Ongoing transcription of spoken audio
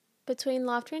Between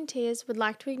Laughter and Tears would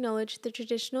like to acknowledge the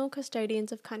traditional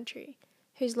custodians of country,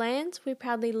 whose lands we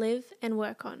proudly live and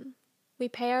work on. We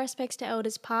pay our respects to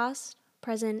elders past,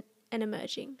 present and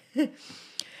emerging.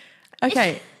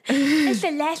 Okay. It's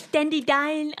the last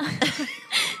dandelion.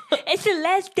 It's the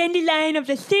last dandelion of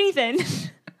the season.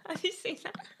 Have you seen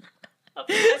that?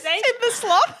 In the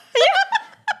slot?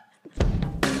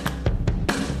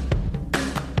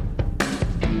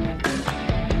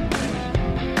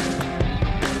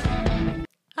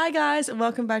 Hi guys, and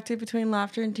welcome back to Between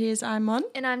Laughter and Tears. I'm Mon.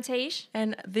 And I'm Tish.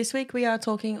 And this week we are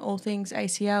talking all things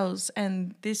ACLs,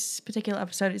 and this particular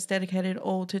episode is dedicated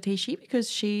all to Tishi because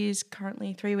she's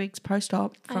currently 3 weeks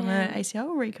post-op from her ACL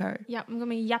reco. Yep, I'm going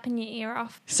to be yapping your ear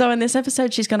off. So in this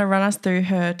episode she's going to run us through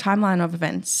her timeline of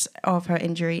events of her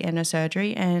injury and her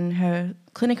surgery and her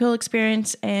clinical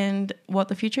experience and what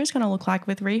the future is going to look like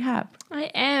with rehab.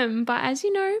 I am, but as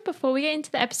you know, before we get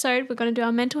into the episode, we're going to do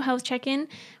our mental health check-in.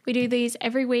 We do these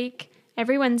every week,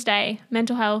 every Wednesday,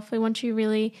 mental health. We want to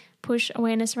really push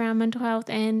awareness around mental health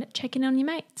and check in on your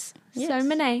mates. Yes. So,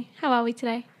 Monet, how are we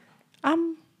today?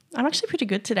 I'm actually pretty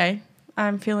good today.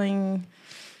 I'm feeling,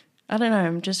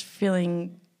 I'm just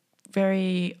feeling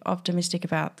very optimistic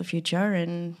about the future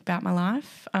and about my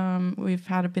life. We've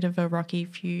had a bit of a rocky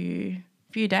few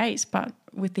days, but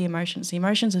with the emotions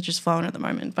are just flowing at the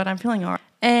moment, but I'm feeling all right.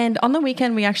 And on the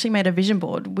weekend, we actually made a vision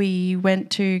board. We went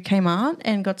to Kmart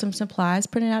and got some supplies,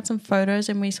 printed out some photos,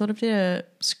 and we sort of did a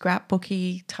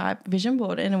scrapbooky type vision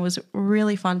board, and it was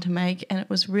really fun to make, and it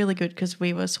was really good because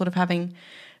we were sort of having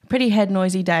a pretty head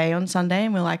noisy day on Sunday,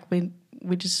 and we're like, we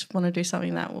just want to do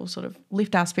something that will sort of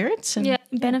lift our spirits and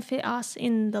benefit us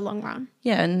in the long run.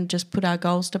 Yeah, and just put our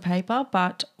goals to paper,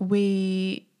 but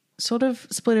we sort of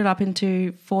split it up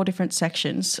into 4 different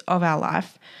sections of our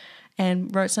life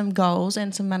and wrote some goals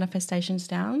and some manifestations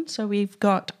down. So we've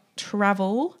got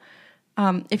travel.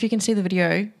 If you can see the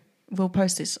video, we'll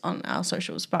post this on our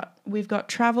socials, but we've got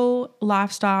travel,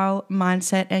 lifestyle,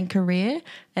 mindset and career,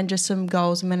 and just some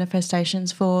goals and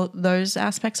manifestations for those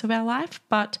aspects of our life.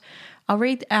 But I'll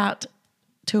read out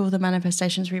 2 of the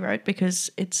manifestations we wrote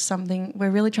because it's something we're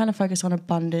really trying to focus on: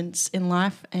 abundance in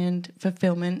life and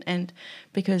fulfillment, and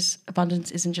because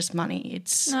abundance isn't just money,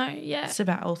 it's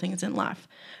about all things in life.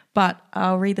 But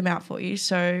I'll read them out for you.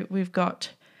 So we've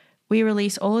got, we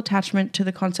release all attachment to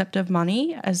the concept of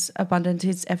money as abundance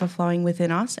is ever flowing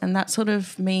within us, and that sort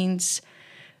of means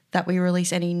that we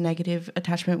release any negative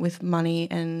attachment with money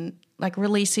and like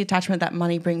release the attachment that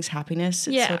money brings happiness.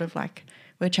 It's sort of like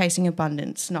we're chasing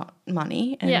abundance, not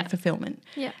money and fulfillment.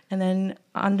 Yeah. And then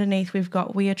underneath we've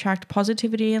got, we attract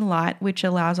positivity and light, which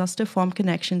allows us to form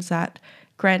connections that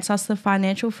grants us the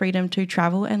financial freedom to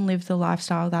travel and live the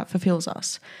lifestyle that fulfills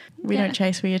us. We don't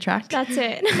chase, we attract. That's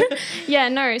it.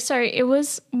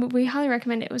 We highly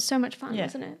recommend it. It was so much fun,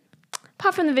 wasn't it?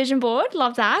 Apart from the vision board,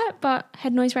 love that, but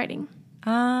head noise rating.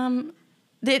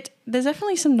 There's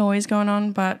definitely some noise going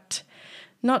on, but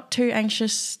not too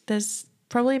anxious. There's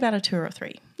probably about a 2 or a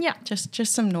 3. Yeah.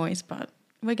 Just some noise, but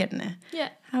we're getting there. Yeah.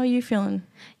 How are you feeling?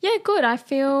 Yeah, good. I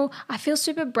feel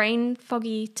super brain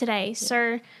foggy today. Yeah.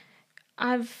 So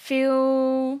I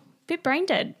feel a bit brain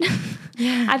dead.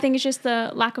 Yeah. I think it's just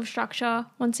the lack of structure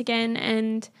once again,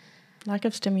 and lack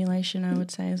of stimulation, I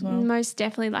would say, as well. Most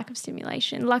definitely lack of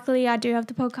stimulation. Luckily, I do have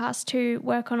the podcast to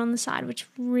work on the side, which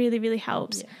really, really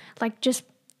helps. Yeah. Like just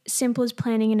simple as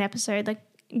planning an episode, like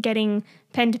getting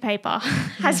pen to paper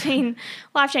has been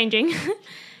life-changing.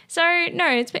 So,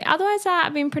 no, otherwise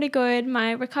I've been pretty good.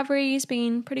 My recovery has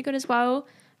been pretty good as well.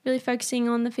 Really focusing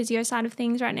on the physio side of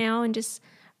things right now and just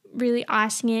really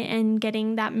icing it and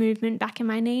getting that movement back in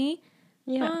my knee.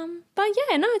 Yeah. But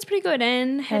yeah, no, it's pretty good.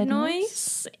 And head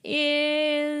noise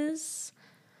is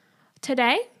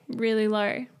today really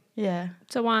low. Yeah.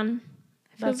 It's a 1.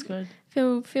 That's good.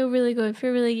 Feel really good.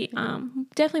 Feel really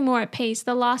definitely more at peace.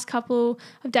 The last couple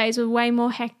of days were way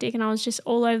more hectic and I was just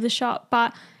all over the shop.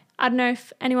 But I don't know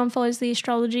if anyone follows the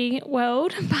astrology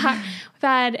world, but we've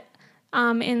had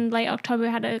in late October we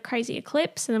had a crazy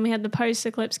eclipse, and then we had the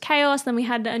post-eclipse chaos, then we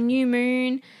had a new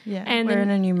moon. Yeah, and we're in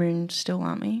a new moon still,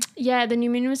 aren't we? Yeah, the new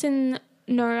moon was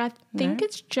I think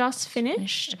it's just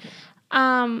finished.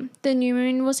 Okay. The new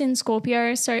moon was in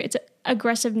Scorpio, so it's an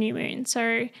aggressive new moon.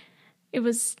 So it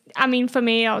was, for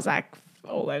me, I was like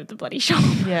all over the bloody shop.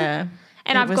 Yeah.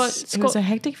 And it was a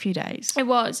hectic few days. It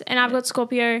was. And I've got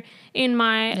Scorpio in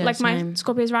my, my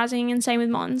Scorpio's rising, and same with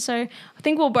Mon. So I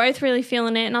think we're both really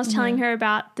feeling it. And I was telling her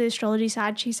about the astrology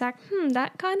side. She's like,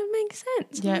 that kind of makes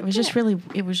sense. Yeah, it was just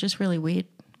really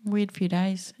weird few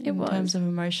days in terms of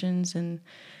emotions. And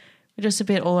just a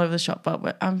bit all over the shop,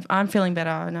 but I'm feeling better,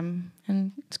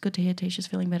 and it's good to hear Tisha's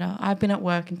feeling better. I've been at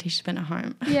work and Tisha's been at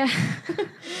home. Yeah.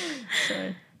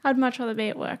 So I'd much rather be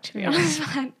at work, to be honest,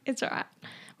 but it's all right.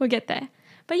 We'll get there.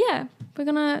 But yeah, we're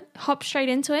going to hop straight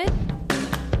into it.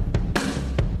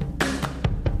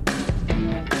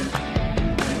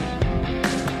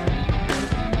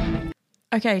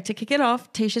 Okay, to kick it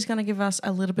off, Tisha's going to give us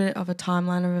a little bit of a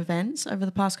timeline of events over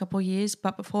the past couple of years.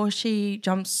 But before she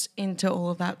jumps into all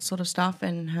of that sort of stuff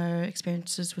and her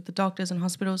experiences with the doctors and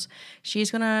hospitals,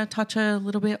 she's going to touch a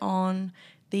little bit on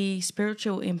the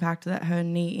spiritual impact that her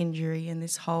knee injury and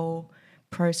this whole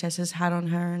process has had on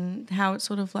her and how it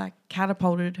sort of like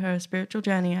catapulted her spiritual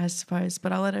journey, I suppose.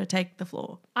 But I'll let her take the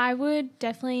floor. I would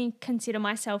definitely consider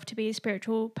myself to be a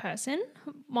spiritual person.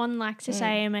 One likes to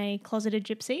say I'm a closeted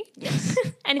gypsy. Yes.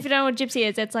 And if you don't know what gypsy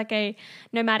is, it's like a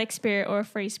nomadic spirit or a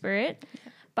free spirit.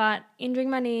 Yeah. But injuring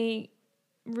my knee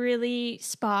really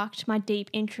sparked my deep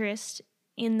interest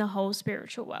in the whole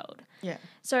spiritual world. Yeah.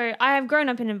 So I have grown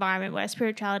up in an environment where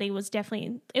spirituality was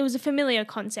it was a familiar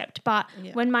concept. But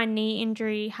when my knee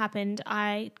injury happened,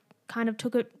 I kind of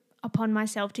took it upon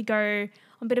myself to go on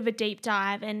a bit of a deep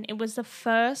dive. And it was the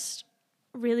first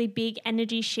really big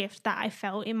energy shift that I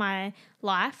felt in my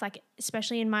life, like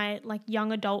especially in my like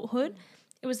young adulthood.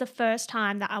 It was the first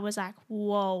time that I was like,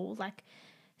 whoa, like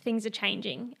things are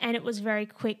changing. And it was very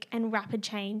quick and rapid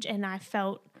change. And I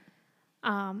felt...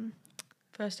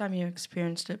 First time you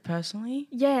experienced it personally?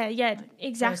 Yeah,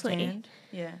 exactly. Firsthand?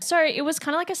 Yeah. So it was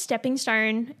kind of like a stepping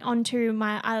stone onto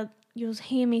my, you'll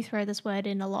hear me throw this word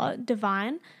in a lot,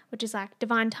 divine, which is like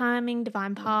divine timing,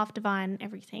 divine path, divine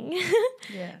everything.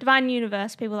 Yeah. Divine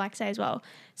universe, people like to say as well.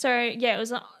 So yeah, it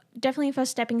was definitely a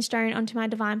first stepping stone onto my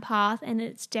divine path, and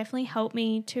it's definitely helped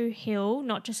me to heal,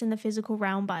 not just in the physical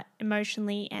realm, but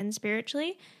emotionally and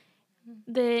spiritually.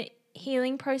 The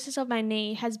healing process of my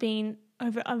knee has been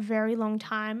over a very long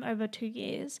time, over 2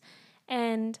 years.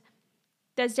 And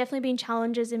there's definitely been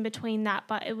challenges in between that,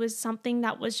 but it was something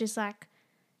that was just like,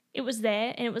 it was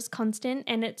there and it was constant.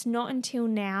 And it's not until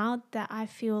now that I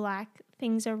feel like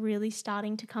things are really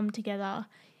starting to come together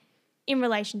in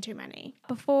relation to my knee.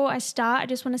 Before I start, I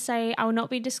just want to say I will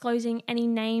not be disclosing any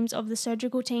names of the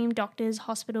surgical team, doctors,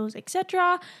 hospitals,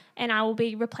 etc. And I will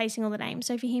be replacing all the names.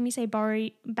 So if you hear me say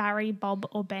Barry, Bob,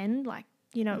 or Ben, like,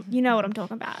 you know what I'm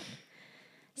talking about.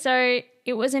 So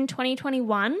it was in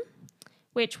 2021,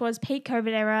 which was peak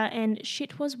COVID era, and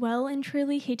shit was well and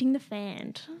truly hitting the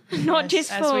fan. Not just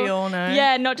for... as we all know.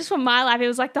 Yeah, not just for my life. It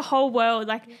was like the whole world.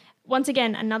 Like, once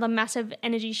again, another massive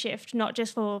energy shift, not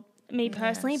just for me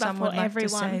personally, but for everyone.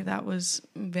 Some would like to say that was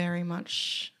very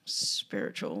much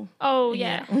spiritual. Oh,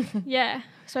 yeah. Yeah.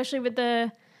 Especially with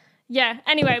the... Yeah.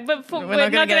 Anyway, but we're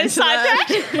not going to get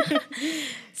sidetracked.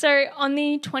 So on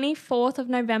the 24th of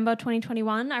November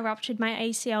 2021, I ruptured my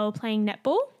ACL playing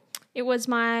netball. It was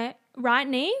my right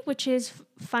knee, which is,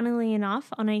 funnily enough,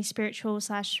 on a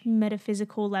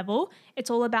spiritual/metaphysical level, it's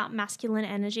all about masculine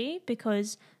energy,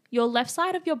 because your left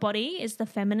side of your body is the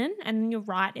feminine and your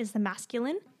right is the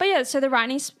masculine. But yeah, so the right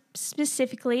knee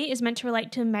specifically is meant to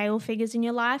relate to male figures in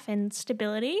your life and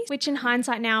stability, which in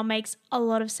hindsight now makes a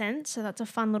lot of sense. So that's a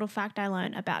fun little fact I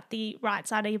learned about the right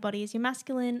side of your body is your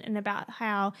masculine, and about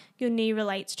how your knee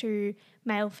relates to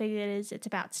male figures. It's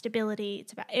about stability.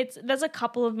 There's a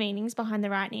couple of meanings behind the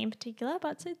right knee in particular,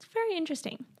 but it's very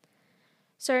interesting.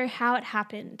 So how it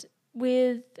happened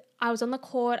I was on the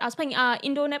court. I was playing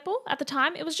indoor netball at the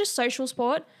time. It was just social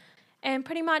sport. And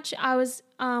pretty much I was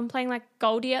playing like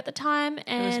Goldie at the time.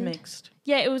 And it was mixed.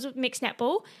 Yeah, it was mixed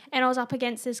netball. And I was up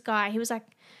against this guy. He was like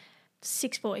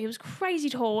 6'4". He was crazy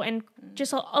tall and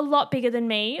just a lot bigger than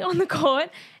me on the court.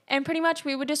 And pretty much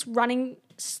we were just running,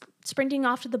 sprinting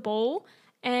after the ball.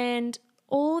 And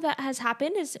all that has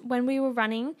happened is when we were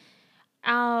running,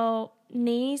 our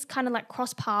knees kind of like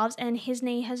cross paths, and his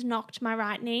knee has knocked my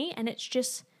right knee, and it's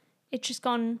just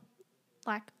gone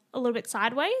like a little bit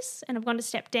sideways, and I've gone to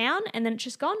step down, and then it's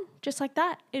just gone just like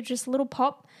that. It was just a little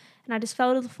pop, and I just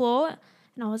fell to the floor,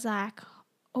 and I was like,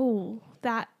 oh,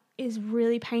 that is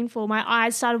really painful. My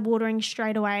eyes started watering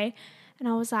straight away, and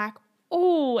I was like,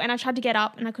 oh, and I tried to get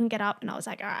up, and I couldn't get up, and I was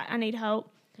like, all right, I need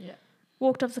help. Yeah.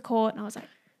 Walked off the court, and I was like,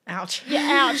 ouch.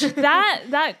 Yeah, ouch.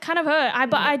 That kind of hurt.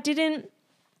 But I didn't,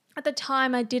 at the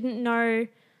time, I didn't know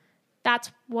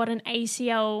that's what an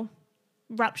ACL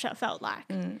rupture felt like.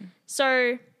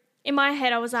 So in my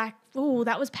head, I was like, oh,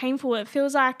 that was painful. It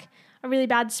feels like a really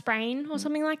bad sprain or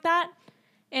something like that.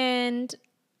 And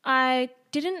I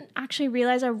didn't actually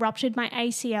realize I ruptured my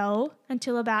ACL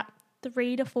until about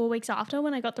 3 to 4 weeks after,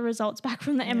 when I got the results back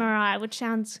from the MRI, which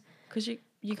sounds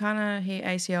you kind of hear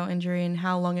ACL injury and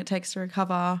how long it takes to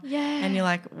recover. Yeah. And you're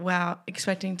like, wow,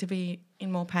 expecting to be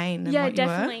in more pain than Yeah, what you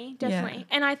were. definitely. Yeah.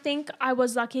 And I think I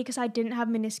was lucky because I didn't have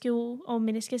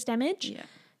meniscus damage. Yeah.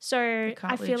 So The I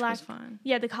cartilage feel like was fine.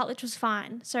 yeah, the cartilage was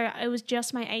fine. So it was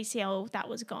just my ACL that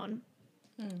was gone.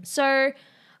 Hmm. So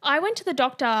I went to the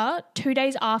doctor 2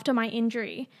 days after my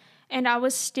injury, and I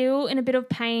was still in a bit of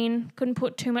pain, couldn't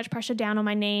put too much pressure down on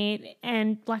my knee.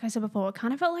 And like I said before, it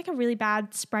kind of felt like a really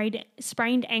bad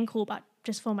sprained ankle, but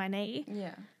just for my knee.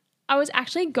 Yeah. I was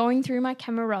actually going through my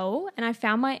camera roll and I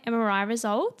found my MRI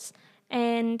results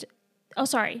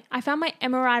I found my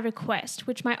MRI request,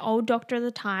 which my old doctor at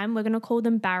the time, we're going to call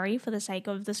them Barry for the sake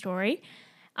of the story.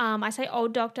 I say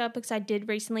old doctor because I did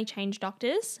recently change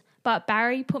doctors, but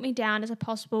Barry put me down as a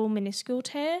possible meniscal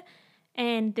tear.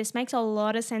 And this makes a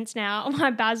lot of sense now.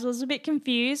 My Baz was a bit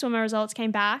confused when my results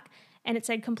came back and it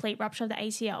said complete rupture of the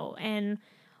ACL. And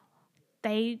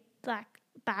Barry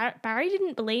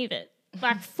didn't believe it.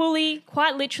 Like fully,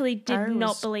 quite literally did Barry not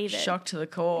was believe it. Shocked to the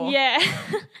core. Yeah.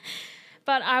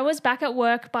 But I was back at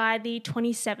work by the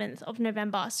 27th of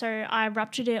November. So I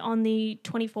ruptured it on the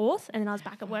 24th and then I was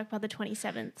back at work by the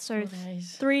 27th. So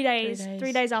 3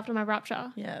 days after my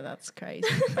rupture. Yeah, that's crazy.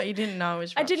 But you didn't know it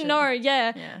was I ruptured. didn't know,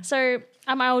 yeah. Yeah. So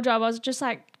at my old job, I was just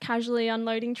like casually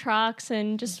unloading trucks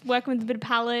and just working with a bit of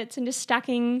pallets and just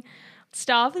stacking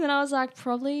stuff. And then I was like,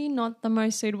 probably not the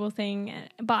most suitable thing.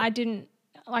 But I didn't,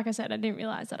 like I said, I didn't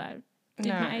realize that I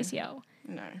did my ACL.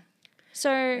 No. So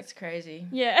It's crazy.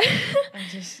 yeah.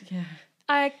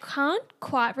 I can't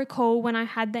quite recall when I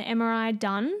had the MRI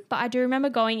done, but I do remember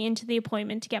going into the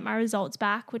appointment to get my results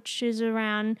back, which is it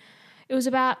was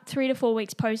about 3 to 4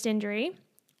 weeks post-injury.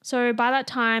 So by that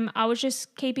time, I was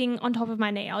just keeping on top of my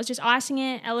knee. I was just icing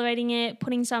it, elevating it,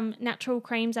 putting some natural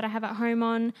creams that I have at home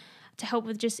on to help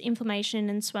with just inflammation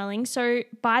and swelling. So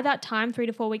by that time, 3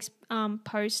 to 4 weeks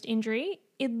post-injury,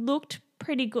 it looked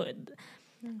pretty good.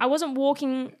 I wasn't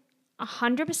walking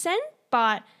 100%,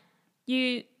 but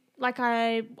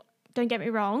don't get me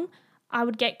wrong, I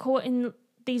would get caught in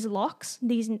these locks,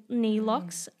 these knee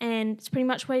locks, and it's pretty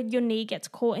much where your knee gets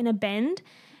caught in a bend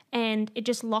and it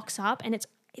just locks up and it's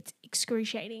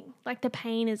excruciating. Like the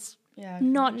pain is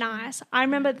not nice. I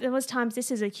remember there was times,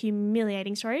 this is a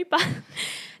humiliating story, but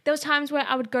there was times where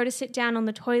I would go to sit down on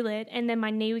the toilet and then my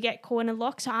knee would get caught in a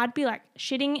lock. So I'd be like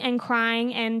shitting and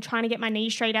crying and trying to get my knee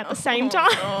straight at the same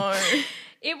time. No.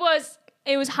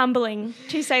 It was humbling,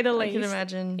 to say the least. I can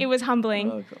imagine. It was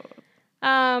humbling. Oh,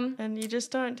 God. And you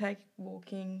just don't take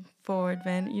walking for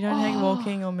advantage. You don't take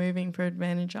walking or moving for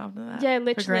advantage after that. Yeah,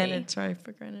 literally.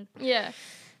 For granted. Yeah.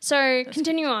 So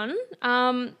continue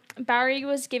on. Barry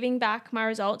was giving back my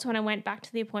results when I went back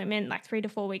to the appointment, like 3 to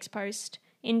 4 weeks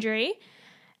post-injury.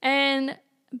 And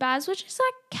Baz was just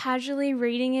like casually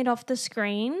reading it off the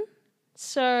screen.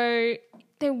 So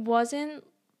there wasn't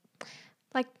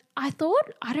like, I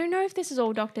don't know if this is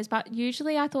all doctors, but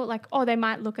usually I thought like, they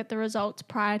might look at the results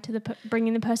prior to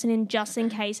bringing the person in just in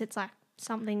case it's like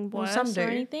something worse or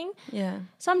anything. Yeah.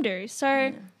 Some do.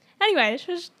 So anyway,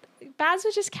 Baz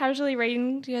was just casually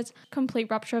reading his complete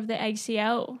rupture of the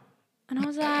ACL. And I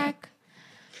was like,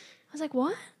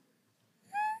 what?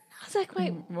 I was like,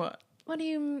 wait, what do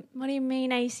you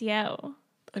mean ACL?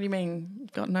 What do you mean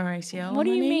you've got no ACL? What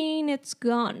do you mean it's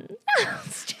gone?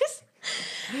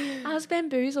 I was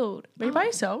bamboozled. Were you by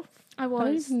yourself? I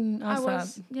was.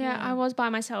 I was by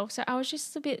myself. So I was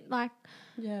just a bit like,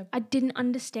 I didn't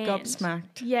understand.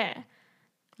 Gobsmacked. Yeah.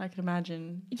 I can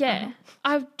imagine. Yeah.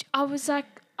 I was like,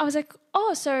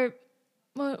 so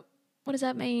what does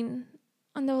that mean?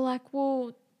 And they were like,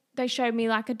 well, they showed me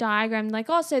like a diagram, like,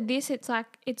 so this, it's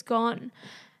like, it's gone.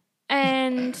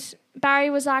 And Barry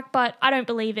was like, but I don't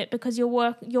believe it because you're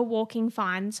walking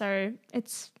fine. So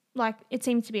it's like, it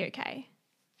seems to be okay.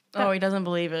 He doesn't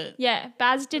believe it. Yeah,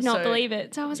 Baz did not believe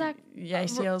it. So I was like... The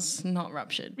ACL's not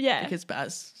ruptured. Yeah. Because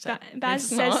Baz said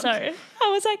says so. I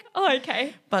was like,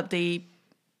 okay. But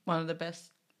one of the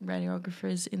best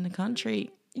radiographers in the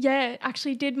country... Yeah,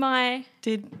 actually did my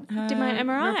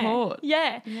MRI. Report.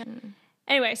 Yeah.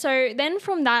 Anyway, so then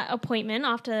from that appointment,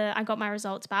 after I got my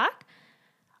results back,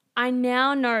 I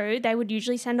now know they would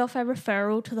usually send off a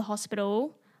referral to the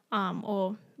hospital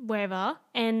or wherever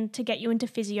and to get you into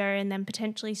physio and then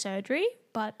potentially surgery.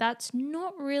 But that's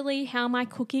not really how my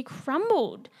cookie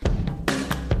crumbled.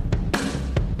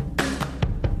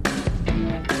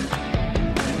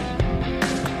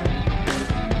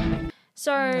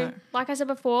 So, like I said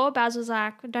before, Baz was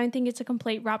like, I don't think it's a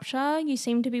complete rupture. You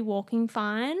seem to be walking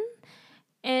fine.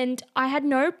 And I had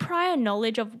no prior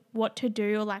knowledge of what to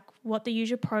do or like what the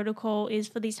usual protocol is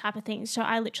for these type of things. So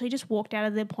I literally just walked out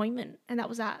of the appointment and that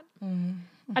was that.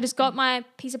 I just got my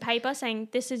piece of paper saying,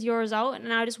 this is your result.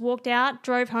 And I just walked out,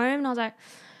 drove home, and I was like,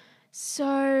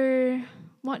 so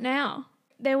what now?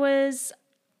 There was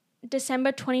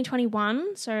December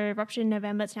 2021, so ruptured in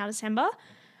November, it's now December.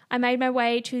 I made my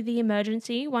way to the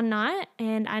emergency one night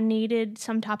and I needed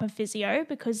some type of physio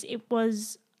because it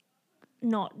was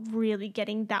not really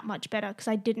getting that much better because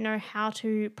I didn't know how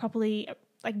to properly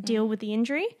deal with the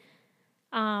injury.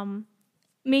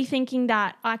 Me thinking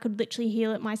that I could literally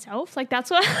heal it myself, like that's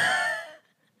what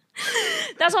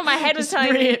my head was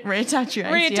telling me. Reattach your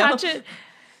ACL. Reattach it.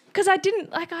 Because I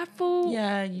didn't,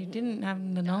 Yeah, you didn't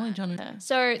have the knowledge on it.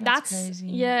 So that's crazy.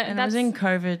 Yeah. And it was in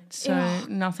COVID, so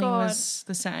nothing God. was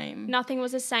the same. Nothing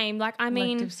was the same. Like, I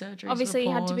mean, Elective surgeries obviously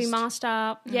were you had to be paused. masked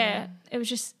up. Yeah. It was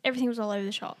just, everything was all over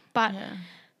the shop. But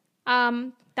Yeah.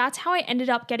 that's how I ended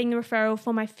up getting the referral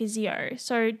for my physio.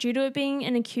 So due to it being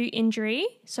an acute injury,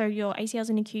 so your ACL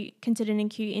is considered an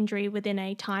acute injury within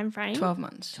a time frame. 12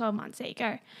 months. 12 months, there you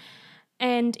go.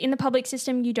 And in the public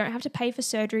system, you don't have to pay for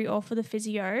surgery or for the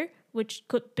physio, which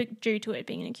could be due to it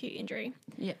being an acute injury.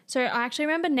 Yeah. So I actually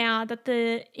remember now that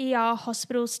the ER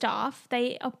hospital staff,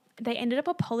 they ended up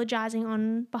apologising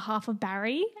on behalf of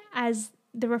Barry as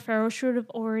the referral should have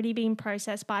already been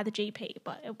processed by the GP,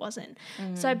 but it wasn't.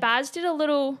 So Baz did a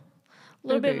little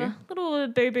bit of a little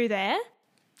boo-boo there.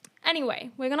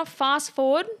 Anyway, we're going to fast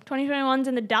forward. 2021's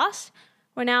in the dust.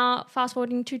 We're now fast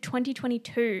forwarding to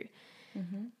 2022.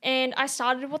 And I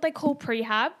started what they call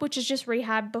prehab, which is just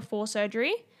rehab before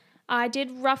surgery. I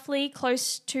did roughly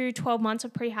close to 12 months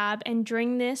of prehab, and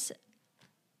during this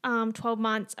 12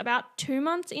 months, about 2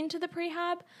 months into the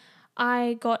prehab,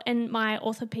 I got my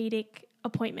orthopedic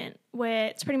appointment where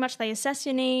it's pretty much they assess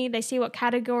your knee, they see what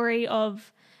category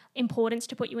of importance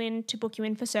to put you in to book you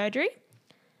in for surgery.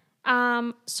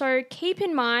 So keep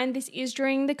in mind this is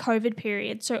during the COVID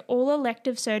period, so all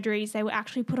elective surgeries, they were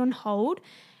actually put on hold,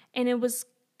 and it was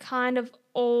kind of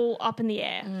all up in the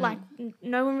air. Like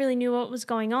no one really knew what was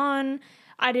going on.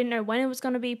 I didn't know when it was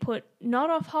going to be put not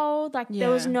off hold. There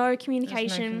was no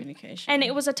communication. And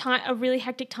it was a really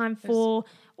hectic time for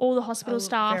all the hospital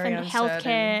staff and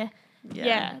healthcare.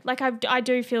 Yeah. I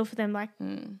do feel for them.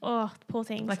 Oh, poor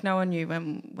things. Like no one knew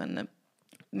when the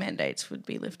mandates would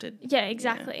be lifted. Yeah,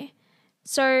 exactly. Yeah.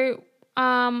 So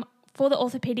for the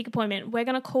orthopedic appointment, we're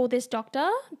going to call this doctor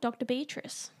Dr.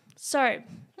 Beatrice. So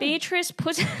Beatrice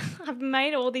puts I've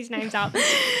made all these names up.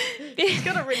 She's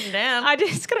got it written down. I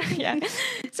just got it, yeah.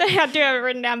 So I do have it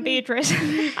written down, Beatrice.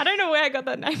 I don't know where I got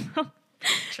that name from.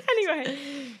 Anyway.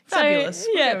 Fabulous.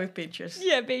 We'll go with Beatrice.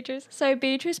 Yeah, Beatrice. So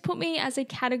Beatrice put me as a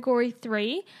category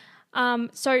 3.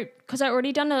 So because I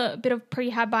already done a bit of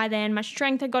prehab by then, my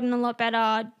strength had gotten a lot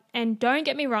better. And don't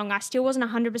get me wrong, I still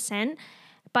wasn't 100%.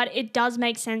 But it does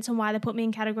make sense on why they put me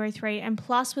in category 3. And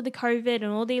plus with the COVID and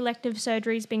all the elective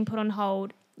surgeries being put on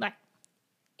hold,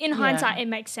 in hindsight, it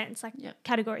makes sense,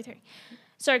 category 3.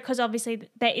 So because obviously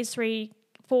there is 4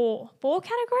 categories,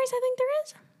 I think there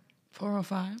is. 4 or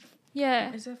 5?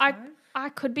 Yeah. Is there 5? I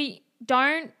could be,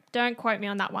 don't quote me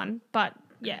on that one, but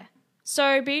yeah.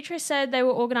 So Beatrice said they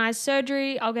will organise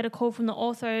surgery. I'll get a call from the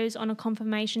orthos on a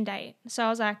confirmation date. So I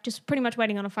was just pretty much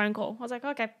waiting on a phone call. I was like,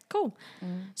 okay, cool.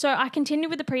 So I continued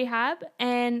with the prehab,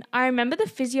 and I remember the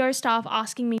physio staff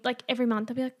asking me every month.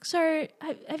 They'd be like, so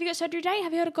have you got surgery date?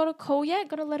 Have you got a call yet?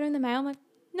 Got a letter in the mail? I'm like,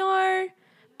 no.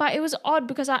 But it was odd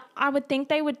because I would think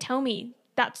they would tell me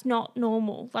that's not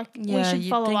normal. We should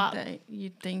follow up.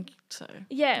 You'd think so.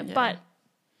 Yeah, but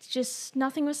just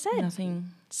nothing was said. Nothing.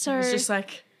 So it was just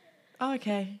oh,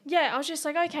 okay. Yeah, I was just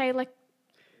okay,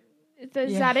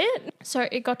 is that it? So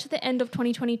it got to the end of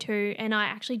 2022 and I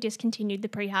actually discontinued the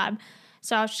prehab.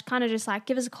 So I was just kind of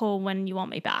give us a call when you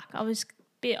want me back. I was a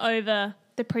bit over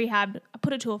the prehab. I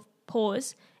put it to a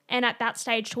pause. And at that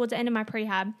stage, towards the end of my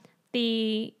prehab,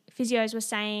 the physios were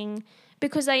saying,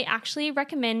 because they actually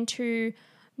recommend to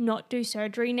not do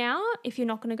surgery now if you're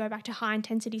not going to go back to high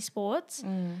intensity sports.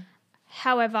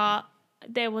 However,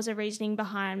 there was a reasoning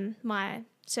behind my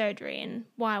surgery and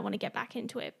why I want to get back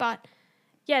into it. But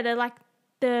yeah, they're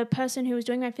the person who was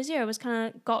doing my physio was kind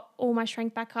of got all my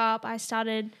strength back up. I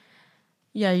started.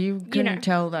 Yeah, you couldn't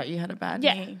tell that you had a bad knee.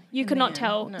 Yeah, you could not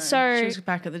tell. No, so she was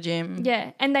back at the gym.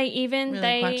 Yeah, and they even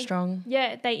really quite strong.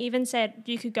 Yeah, they even said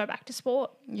you could go back to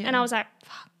sport. Yeah. And I was like,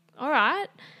 fuck, all right.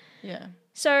 Yeah.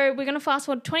 So we're going to fast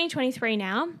forward 2023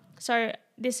 now. So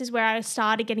this is where I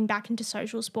started getting back into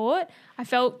social sport. I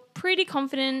felt pretty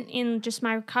confident in just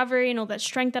my recovery and all that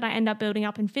strength that I end up building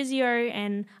up in physio,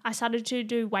 and I started to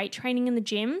do weight training in the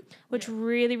gym, which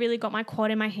really, really got my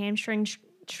quad and my hamstring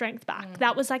strength back.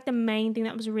 That was the main thing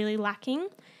that was really lacking.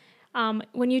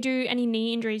 When you do any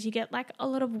knee injuries, you get like a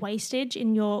lot of wastage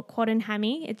in your quad and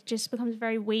hammy. It just becomes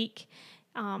very weak.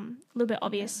 A little bit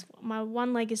obvious. Yeah. My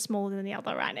one leg is smaller than the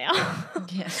other right now.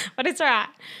 Yeah. But it's all right.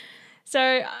 So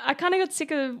I kind of got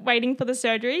sick of waiting for the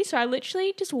surgery. So I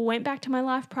literally just went back to my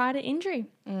life prior to injury.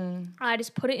 I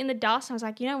just put it in the dust. I was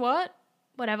like, you know what?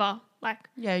 Whatever. Like,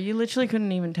 yeah, you literally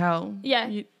couldn't even tell.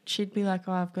 Yeah. She'd be like,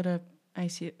 oh, I've got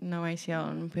no ACL.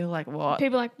 And people like, what?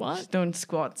 People like, what? Just doing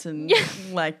squats and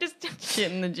like just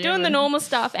shit in the gym. Doing the normal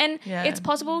stuff. And it's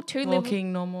possible to live.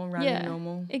 Walking normal, running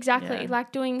normal. Exactly. Yeah.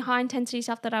 Like doing high intensity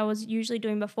stuff that I was usually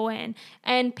doing beforehand.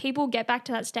 And people get back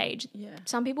to that stage. Yeah.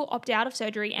 Some people opt out of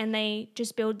surgery and they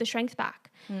just build the strength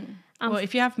back. Well,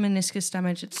 if you have meniscus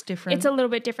damage, it's different. It's a little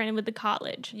bit different with the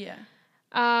cartilage. Yeah.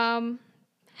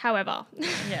 However.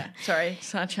 Yeah. Sorry.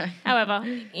 Sidetrack. However,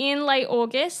 in late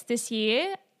August this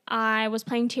year, I was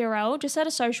playing TRL just at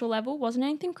a social level. Wasn't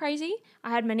anything crazy.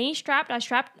 I had my knee strapped. I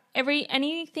strapped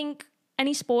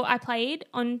any sport I played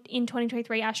in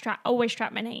 2023. I always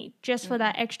strapped my knee just for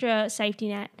that extra safety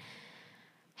net.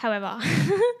 However,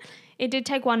 it did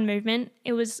take one movement.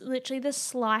 It was literally the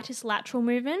slightest lateral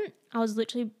movement. I was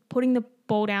literally putting the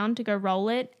ball down to go roll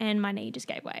it, and my knee just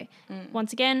gave way.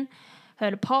 Once again,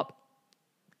 heard a pop.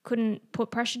 Couldn't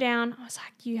put pressure down. I was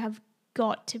like, you have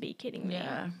got to be kidding me.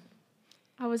 Yeah.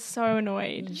 I was so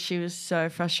annoyed. She was so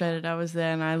frustrated. I was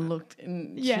there and I looked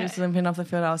and she was limping off the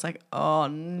field. I was like, oh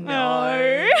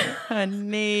no, her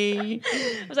knee.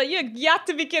 I was like, you have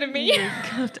to be kidding me.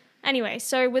 Anyway,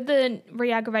 so with the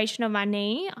re-aggravation of my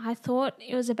knee, I thought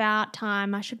it was about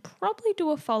time I should probably do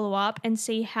a follow-up and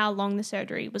see how long the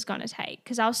surgery was going to take,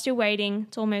 because I was still waiting.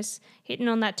 It's almost hitting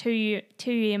on that two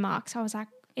year mark. So I was like,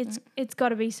 it's got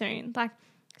to be soon. Like,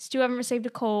 still haven't received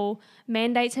a call.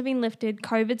 Mandates have been lifted.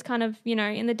 COVID's kind of,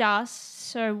 in the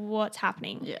dust. So what's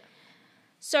happening? Yeah.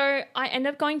 So I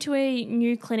ended up going to a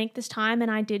new clinic this time, and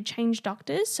I did change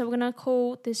doctors. So we're going to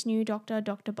call this new doctor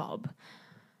Dr. Bob.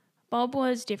 Bob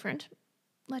was different.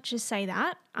 Let's just say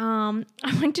that. I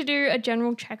went to do a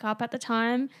general checkup at the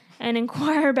time and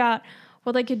inquire about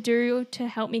what they could do to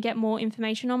help me get more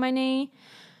information on my knee.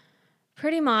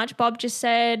 Pretty much, Bob just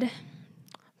said,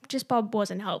 Bob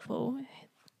wasn't helpful.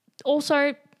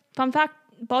 Also, fun fact,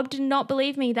 Bob did not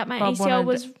believe me that my ACL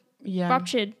was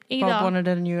ruptured either. Bob wanted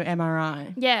a new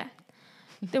MRI. Yeah.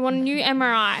 They want a new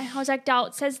MRI. I was like, Dal,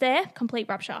 it says there, complete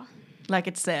rupture. Like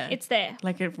it's there. It's there.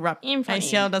 Like it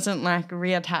ACL doesn't like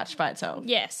reattach by itself.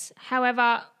 Yes.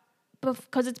 However,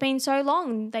 because it's been so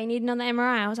long, they need another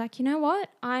MRI. I was like, you know what?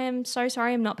 I am so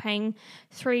sorry I'm not paying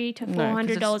 $300 to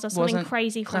 $400 or something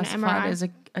crazy for an MRI. Classified as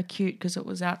acute because it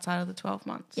was outside of the 12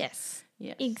 months. Yes.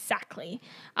 Exactly.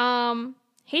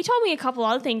 He told me a couple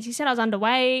other things. He said I was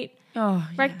underweight. Oh,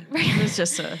 yeah. He was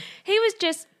just he was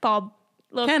just Bob.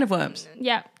 Look, can of worms.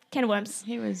 Yeah, can of worms.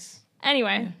 He was.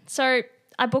 Anyway, so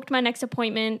I booked my next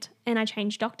appointment and I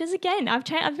changed doctors again. I've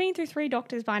been through 3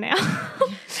 doctors by now.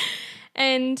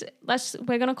 And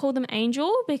we're going to call them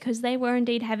Angel because they were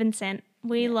indeed heaven sent.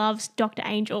 We love Dr.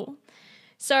 Angel.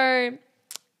 So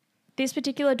this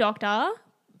particular doctor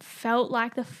felt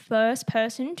like the first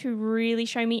person to really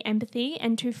show me empathy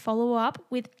and to follow up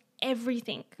with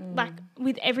everything,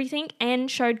 and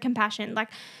showed compassion. Like,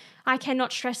 I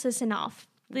cannot stress this enough.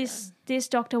 This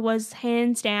doctor was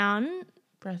hands down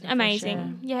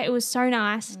amazing. Yeah, it was so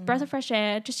nice. Breath of fresh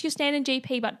air. Just your standard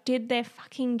GP, but did their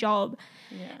fucking job.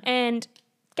 Yeah. And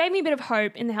gave me a bit of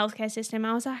hope in the healthcare system.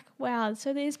 I was like, wow,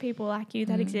 so there's people like you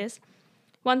that exist.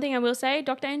 One thing I will say,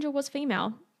 Dr. Angel was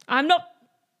female. I'm not.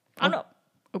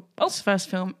 It's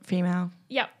first female.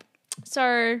 Yep.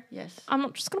 So I'm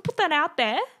not just going to put that out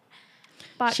there.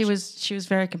 But she was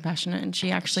very compassionate and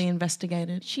she actually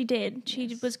investigated. She did.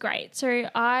 She was great. So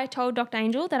I told Dr.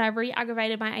 Angel that I've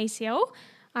re-aggravated my ACL.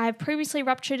 I have previously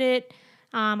ruptured it.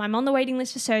 I'm on the waiting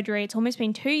list for surgery. It's almost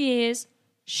been 2 years.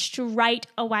 Straight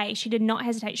away. She did not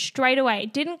hesitate. Straight away.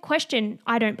 Didn't question,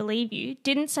 I don't believe you.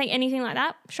 Didn't say anything like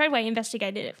that. Straight away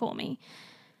investigated it for me.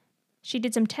 She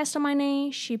did some tests on my knee.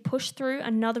 She pushed through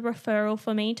another referral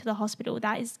for me to the hospital.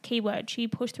 That is keyword. She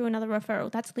pushed through another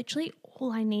referral. That's literally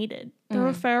all I needed. The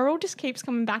referral just keeps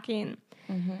coming back in.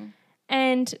 Mm-hmm.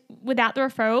 And without the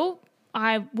referral,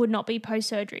 I would not be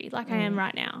post-surgery like I am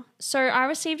right now. So I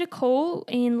received a call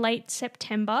in late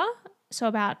September, so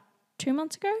about 2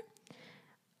 months ago.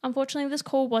 Unfortunately, this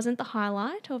call wasn't the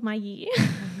highlight of my year.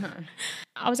 No.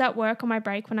 I was at work on my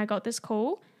break when I got this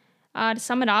call. To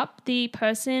sum it up, the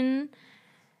person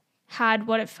had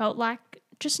what it felt like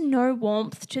just no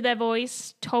warmth to their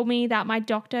voice, told me that my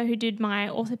doctor who did my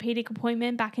orthopedic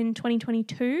appointment back in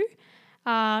 2022,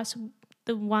 so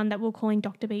the one that we're calling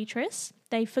Dr. Beatrice,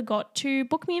 they forgot to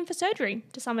book me in for surgery,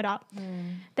 to sum it up.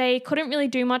 They couldn't really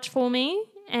do much for me,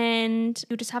 and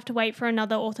you'll just have to wait for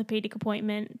another orthopedic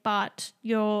appointment. But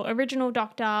your original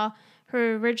doctor who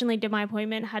originally did my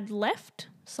appointment had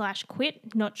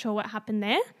left/quit. Not sure what happened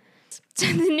there. So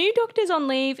the new doctor's on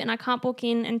leave and I can't book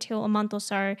in until a month or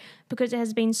so because it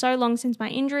has been so long since my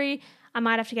injury. I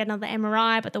might have to get another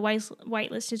MRI, but the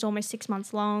wait list is almost 6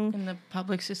 months long. In the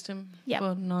public system Yep.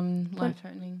 for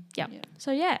non-life-threatening. Yep.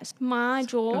 So, yes, my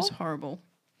jaw It was horrible.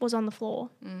 was on the floor.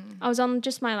 I was on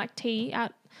just my tea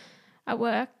at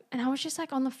work and I was just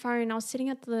on the phone. I was sitting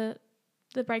at the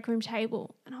break room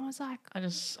table and I was like... I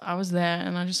was there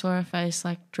and I just saw her face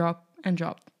drop and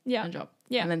drop and drop.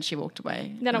 Yeah. And then she walked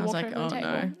away. Then and I walked over to the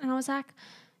table and I was like,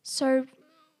 so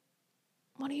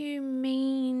what do you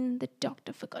mean the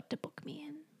doctor forgot to book me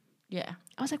in? Yeah.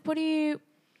 I was like,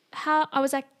 I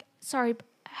was like, sorry,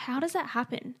 how does that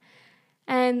happen?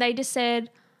 And they just said,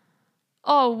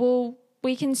 oh, well,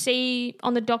 we can see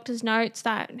on the doctor's notes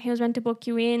that he was meant to book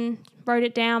you in, wrote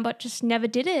it down, but just never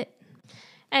did it.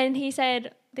 And he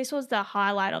said, this was the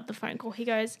highlight of the phone call. He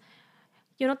goes,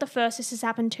 you're not the first this has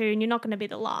happened to, and you're not going to be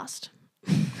the last.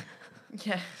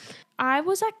 Yeah. I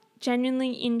was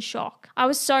genuinely in shock. I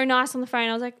was so nice on the phone.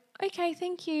 I was like, okay,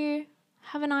 thank you.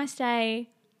 Have a nice day.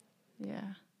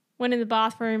 Yeah. Went in the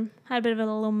bathroom, had a bit of a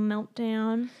little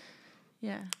meltdown.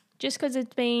 Yeah. Just because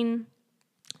it's been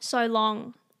so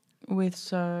long. With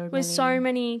so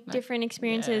many different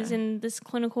experiences in this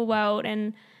clinical world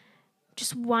and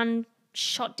just one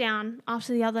shot down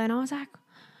after the other. And I was like,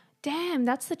 damn,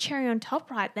 that's the cherry on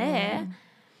top right there.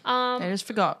 They just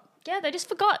forgot. Yeah, they just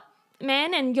forgot,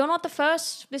 man. And you're not the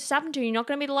first this has happened to. You're not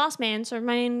going to be the last, man. So,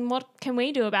 what can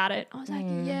we do about it? I was like,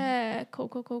 yeah,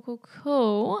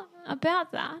 cool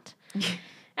about that.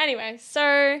 Anyway,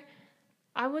 so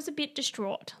I was a bit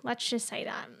distraught. Let's just say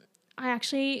that.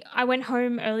 I went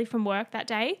home early from work that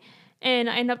day and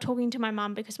I ended up talking to my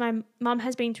mum because my mum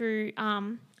has been through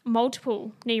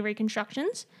multiple knee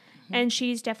reconstructions and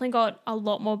she's definitely got a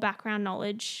lot more background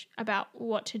knowledge about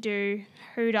what to do,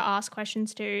 who to ask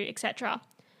questions to, etc.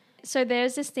 So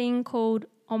there's this thing called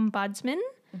ombudsman.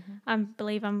 I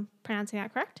believe I'm pronouncing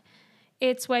that correct.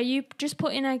 It's where you just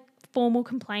put in a formal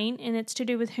complaint and it's to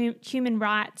do with human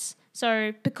rights.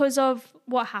 So because of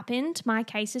what happened, my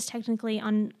case is technically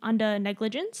under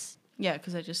negligence. Yeah,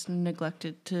 because they just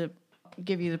neglected to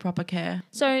give you the proper care.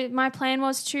 So my plan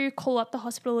was to call up the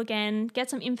hospital again, get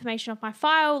some information off my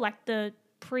file, like the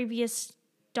previous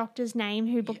doctor's name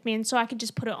who booked me in, so I could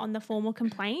just put it on the formal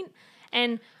complaint.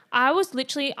 And I was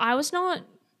not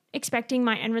expecting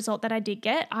my end result that I did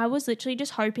get. I was literally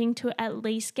just hoping to at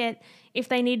least get, if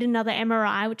they need another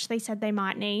MRI, which they said they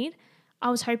might need, I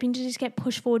was hoping to just get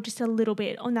pushed forward just a little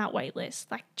bit on that wait list,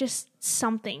 just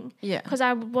something. Yeah. Because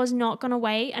I was not going to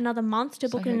wait another month to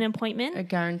book an appointment. A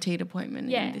guaranteed appointment.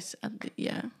 Yeah. In this,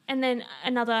 And then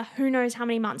another who knows how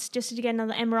many months just to get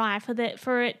another MRI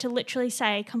for it to literally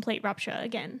say complete rupture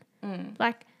again.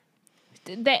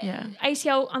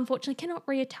 ACL unfortunately cannot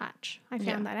reattach. I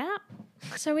found that out.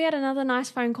 So we had another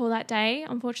nice phone call that day.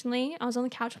 Unfortunately, I was on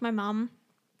the couch with my mum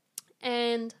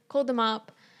and called them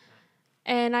up.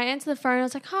 And I answered the phone. I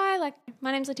was like, hi,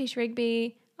 my name's Letitia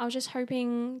Rigby. I was just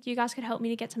hoping you guys could help me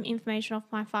to get some information off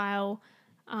my file.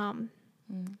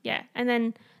 Yeah. And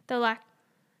then they're like,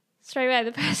 straight away,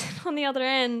 the person on the other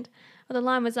end of the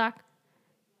line was like,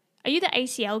 are you the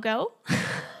ACL girl? I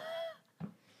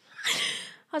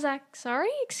was like,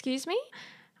 sorry, excuse me?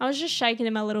 I was just shaking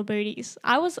in my little booties.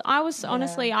 I was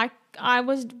honestly,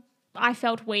 I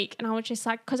felt weak and I was just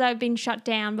because I've been shut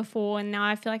down before and now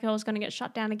I feel like I was going to get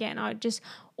shut down again. I just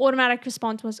automatic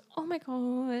response was, oh my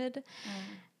God.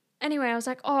 Anyway, I was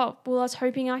like, oh, well, I was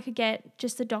hoping I could get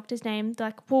just the doctor's name. They're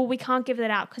like, well, we can't give that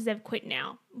out because they've quit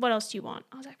now. What else do you want?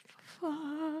 I was like,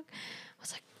 fuck.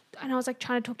 I was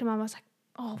trying to talk to mum. I was like,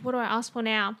 oh, what do I ask for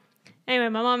now? Anyway,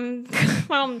 my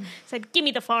mum said, give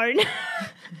me the phone.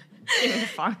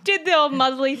 Did the old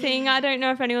motherly thing. I don't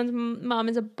know if anyone's mum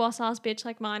is a boss-ass bitch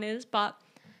like mine is, but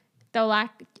they were like,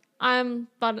 I'm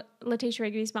Letitia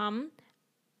Rigby's mum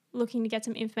looking to get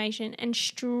some information, and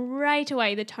straight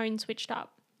away the tone switched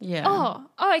up. Yeah.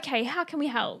 Oh, okay, how can we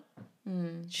help?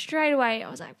 Straight away, I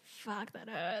was like, fuck, that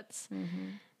hurts.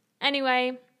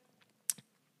 Anyway,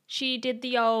 she did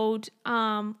the old,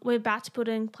 we're about to put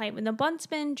in complaint with the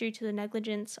ombudsman due to the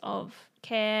negligence of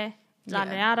care,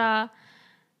 da-da-da-da.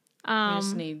 We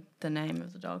just need the name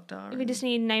of the doctor. We just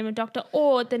need the name of the doctor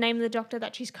or the name of the doctor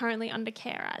that she's currently under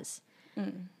care as.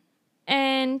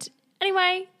 And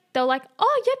anyway, they're like,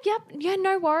 oh, yep, yeah,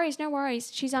 no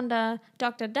worries. She's under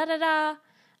Dr. Da-da-da.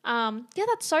 Yeah,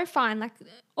 that's so fine. Like,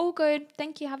 all good.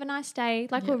 Thank you. Have a nice day.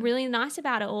 Like, Yeah. we're really nice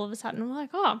about it all of a sudden. We're like,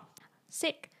 oh,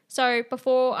 sick. So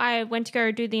before I went to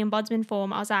go do the ombudsman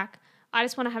form, I was like, I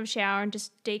just want to have a shower and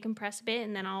just decompress a bit,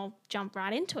 and then I'll jump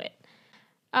right into it.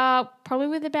 Probably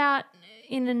with about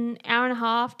in an hour and a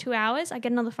half, 2 hours, I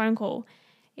get another phone call.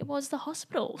 It was the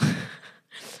hospital.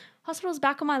 Hospital's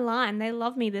back on my line. They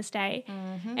love me this day.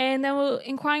 Mm-hmm. And they were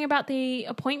inquiring about the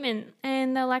appointment,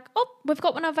 and they're like, oh, we've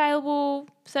got one available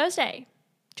Thursday.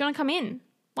 Do you want to come in?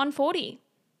 1:40.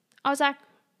 I was like,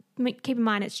 keep in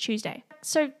mind it's Tuesday.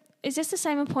 So is this the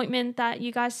same appointment that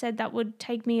you guys said that would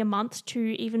take me a month to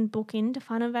even book in to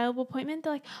find an available appointment?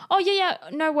 They're like, oh, yeah,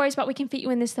 no worries, but we can fit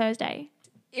you in this Thursday.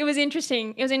 It was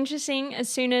interesting. It was interesting as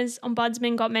soon as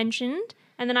ombudsman got mentioned,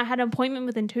 and then I had an appointment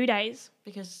within 2 days.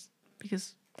 Because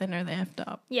they know they effed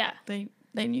up. Yeah. They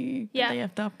knew Yeah. that they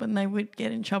effed up, and they would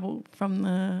get in trouble from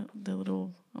the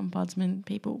little ombudsman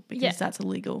people because Yeah. that's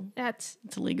illegal. It's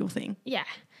a legal thing. Yeah.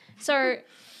 So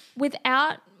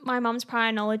without my mum's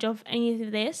prior knowledge of any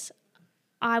of this,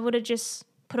 I would have just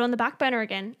put it on the back burner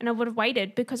again, and I would have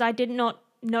waited because I did not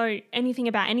know anything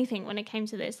about anything when it came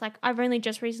to this. Like, I've only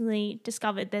just recently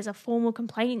discovered there's a formal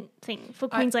complaint thing for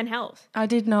Queensland Health. I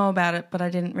did know about it, but I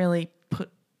didn't really put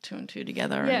two and two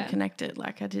together Yeah. and connect it.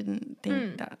 Like, I didn't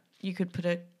think that you could put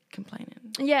a complaint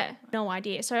in. Yeah, no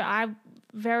idea. So I'm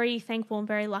very thankful and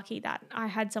very lucky that I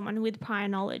had someone with prior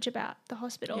knowledge about the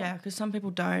hospital. Yeah, because some people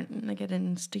don't, and they get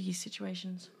in sticky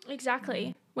situations.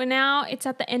 Exactly. It's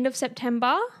at the end of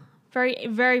September, very,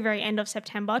 very, very end of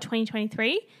September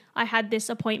 2023. I had this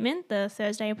appointment, the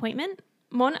Thursday appointment.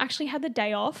 Mon actually had the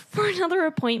day off for another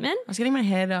appointment. I was getting my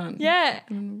hair done. Yeah,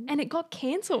 and it got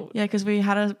cancelled. Yeah, because we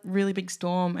had a really big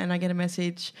storm, and I get a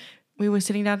message. We were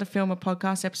sitting down to film a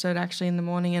podcast episode actually in the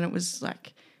morning, and it was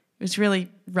really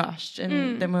rushed.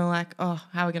 And then we were like, oh,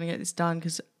 how are we going to get this done?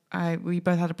 Because we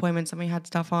both had appointments and we had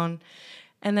stuff on.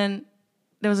 And then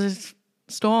there was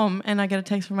a storm, and I get a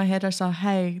text from my hairdresser,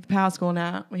 hey, the power's gone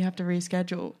out. We have to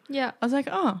reschedule. Yeah. I was like,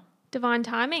 oh, Divine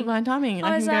timing. divine timing.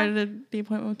 I was can go to the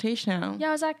appointment with Tish now. Yeah,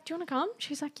 I was like, do you want to come?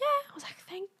 She's like, yeah. I was like,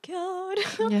 thank God.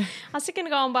 Yeah. I was going to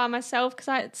go on by myself because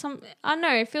I don't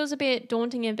know, it feels a bit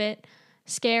daunting, a bit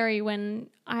scary when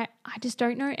I just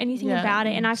don't know anything about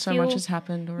it, and I so feel much has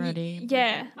happened already.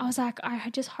 Yeah, I was like, I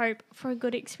just hope for a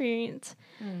good experience.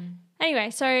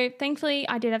 Anyway, so thankfully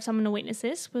I did have someone to witness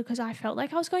this because I felt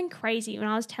like I was going crazy when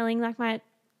I was telling like my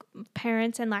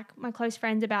parents and like my close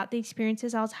friends about the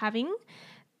experiences I was having.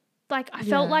 Like, I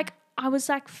felt like I was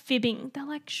like fibbing. They're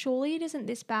like, surely it isn't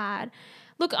this bad.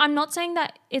 Look, I'm not saying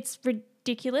that it's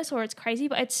ridiculous or it's crazy,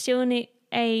 but it's still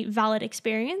a valid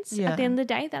experience at the end of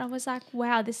the day that I was like,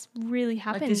 wow, this really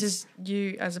happens. Like, this is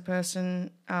you as a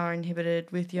person are inhibited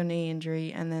with your knee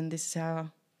injury, and then this is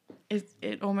how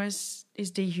it almost is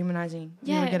dehumanizing.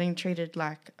 Yeah. You're getting treated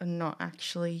like a not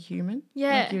actually human.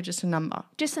 Yeah. Like, you're just a number.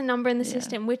 Just a number in the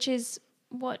system, which is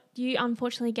what you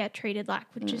unfortunately get treated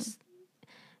like, which is...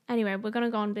 Anyway, we're going to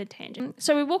go on a bit of tangent.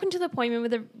 So we walk into the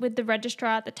appointment with the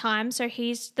registrar at the time. So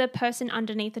he's the person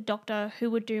underneath the doctor who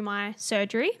would do my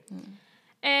surgery.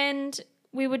 And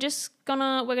we're just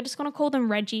gonna call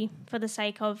them Reggie for the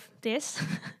sake of this.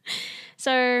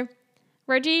 So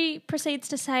Reggie proceeds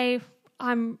to say,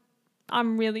 I'm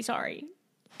really sorry.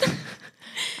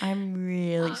 I'm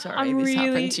really sorry this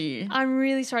happened to you. I'm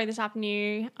really sorry this happened to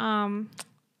you.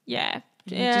 Yeah.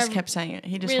 He just kept saying it.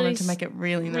 He just really wanted to make it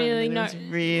really known that he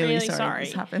was really sorry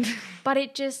this happened. But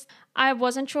I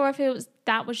wasn't sure if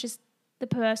that was just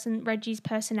Reggie's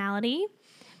personality.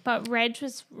 But Reg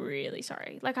was really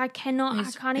sorry. Like, I can't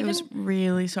even... was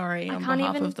really sorry on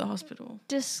behalf of the hospital.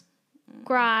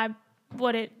 Describe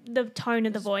the tone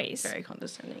of the voice. Very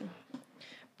condescending.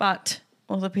 But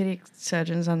orthopedic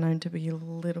surgeons are known to be a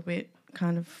little bit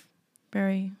kind of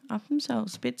very up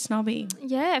themselves, a bit snobby.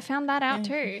 Yeah, I found that out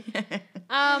too.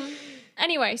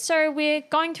 Anyway, so we're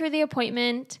going through the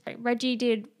appointment. Reggie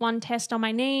did one test on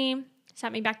my knee,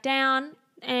 sat me back down,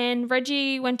 and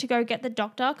Reggie went to go get the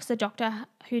doctor because the doctor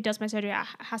who does my surgery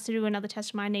has to do another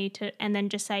test on my knee and then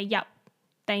just say, yep,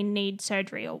 they need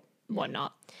surgery or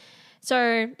whatnot.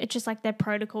 So it's just like their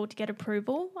protocol to get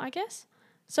approval, I guess.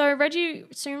 So Reggie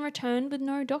soon returned with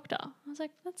no doctor. I was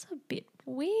like, that's a bit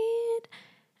weird.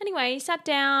 Anyway, he sat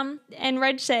down and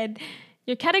Reg said,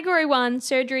 your category 1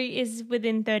 surgery is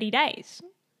within 30 days.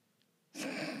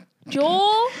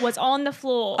 Jaw was on the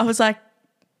floor. I was like...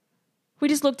 We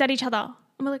just looked at each other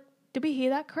and we're like, did we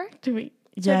hear that correct? Did we?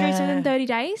 Surgery's within 30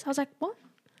 days? I was like, what?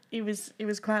 It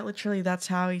was quite literally, that's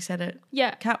how he said it.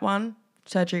 Yeah. Cat 1,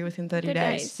 surgery within 30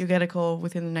 days. You'll get a call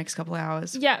within the next couple of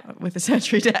hours. Yeah. With a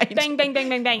surgery date. Bang, bang, bang,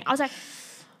 bang, bang. I was like,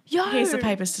 yo. Here's the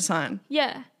papers to sign.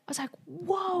 Yeah. was like,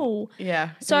 whoa.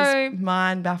 Yeah. So- it was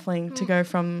mind baffling to go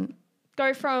from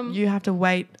you have to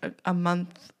wait a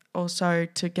month or so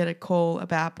to get a call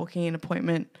about booking an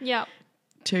appointment Yeah.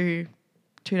 to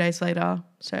 2 days later,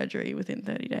 surgery within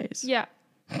 30 days. Yeah.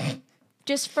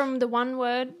 Just from the one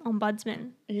word,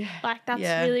 ombudsman. Yeah. Like, that's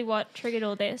Yeah. really what triggered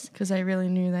all this. Because they really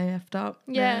knew they effed up.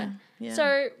 Yeah. Yeah.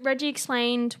 So Reggie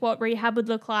explained what rehab would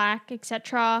look like,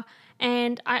 etc.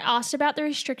 And I asked about the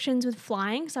restrictions with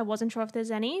flying because I wasn't sure if there's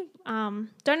any. Don't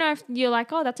know if you're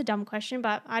like, oh, that's a dumb question,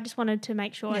 but I just wanted to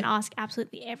make sure and ask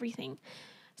absolutely everything.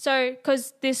 So,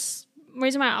 because this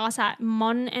reason why I asked that,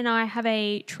 Mon and I have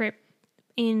a trip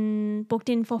booked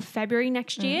in for February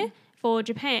next year for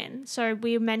Japan. So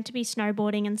we were meant to be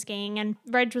snowboarding and skiing, and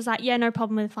Reg was like, yeah, no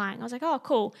problem with flying. I was like, oh,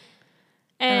 cool.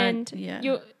 And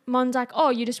Mon's like,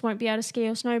 oh, you just won't be able to ski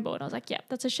or snowboard. I was like, yeah,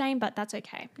 that's a shame, but that's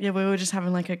okay. Yeah, we were just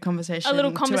having like a conversation. A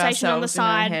little conversation on the to ourselves in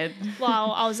our side head.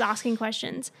 while I was asking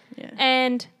questions. Yeah.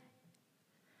 And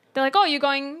they're like, oh, you're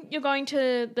going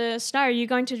to the snow. You're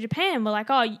going to Japan. We're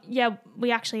like, oh, yeah,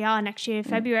 we actually are next year,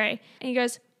 February. And he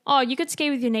goes, oh, you could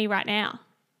ski with your knee right now.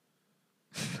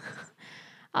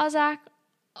 I was like,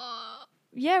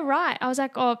 yeah, right. I was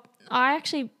like, oh, I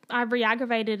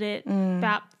re-aggravated it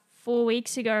about 4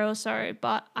 weeks ago or so,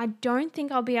 but I don't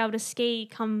think I'll be able to ski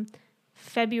come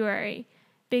February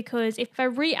because if I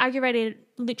re-aggravated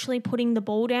literally putting the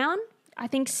ball down, I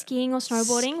think skiing or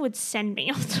snowboarding would send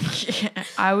me off the Yeah,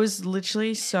 I was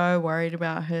literally so worried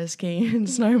about her skiing and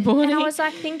snowboarding.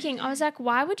 And I was like,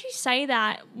 why would you say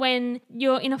that when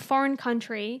you're in a foreign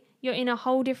country, you're in a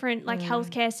whole different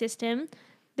healthcare system,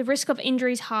 the risk of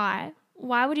injury is high.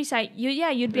 Why would you say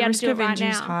you'd be able to do it right now? The risk of injury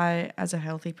is high as a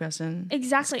healthy person.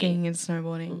 Exactly. Skiing and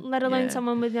snowboarding. Let alone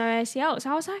someone with no ACL.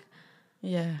 So I was like,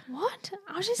 yeah. what?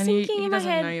 I was just And thinking he in my doesn't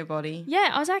head. know your body.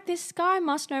 Yeah, I was like, this guy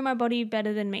must know my body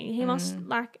better than me. He must,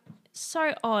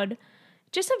 so odd.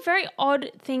 Just a very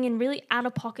odd thing and really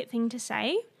out-of-pocket thing to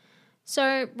say.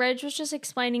 So Reg was just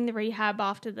explaining the rehab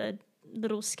after the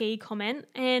little ski comment,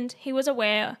 and he was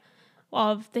aware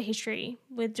of the history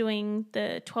with doing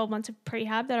the 12 months of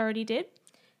prehab that I already did.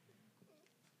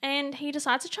 And he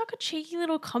decides to chuck a cheeky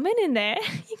little comment in there.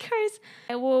 He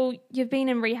goes, well, you've been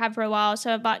in rehab for a while,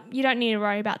 but you don't need to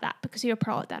worry about that because you're a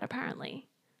pro at that apparently.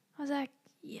 I was like,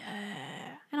 yeah.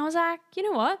 And I was like, you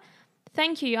know what?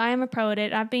 Thank you. I am a pro at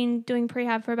it. I've been doing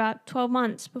prehab for about 12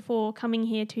 months before coming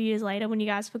here 2 years later when you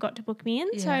guys forgot to book me in.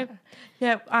 Yeah. So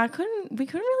yeah, we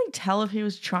couldn't really tell if he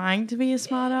was trying to be a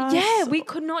smart ass. yeah, we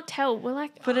could not tell. We're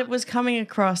like, But it was coming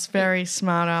acrost very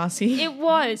smart assy. it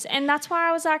was. And that's why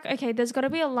I was like, okay, there's got to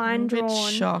be a line a bit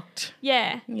drawn. shocked.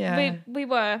 Yeah. Yeah. We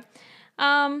were.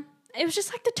 It was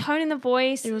just like the tone in the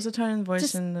voice. It was a tone in the voice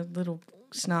Just and the little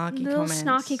snarky little comments.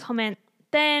 snarky comment.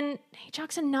 Then he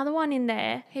chucks another one in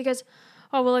there. He goes,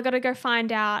 oh, well, I got to go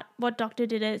find out what doctor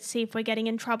did it, see if we're getting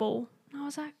in trouble. And I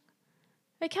was like,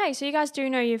 okay, so you guys do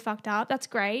know you fucked up. That's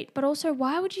great. But also,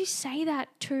 why would you say that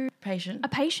to Patient. a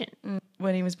patient?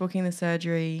 When he was booking the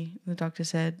surgery, the doctor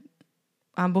said,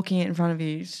 I'm booking it in front of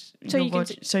you So you can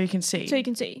see. so you can see. So you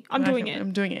can see. I'm doing it.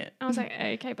 I'm doing it. I was like,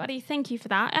 okay, buddy, thank you for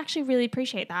that. I actually really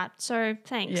appreciate that. So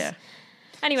thanks. Yeah.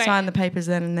 Anyway. Sign the papers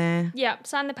then and there. Yeah,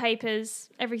 sign the papers,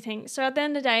 everything. So at the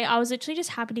end of the day, I was literally just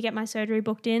happy to get my surgery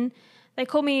booked in. They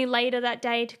called me later that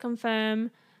day to confirm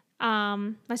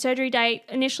my surgery date.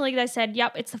 Initially, they said,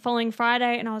 yep, it's the following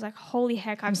Friday. And I was like, holy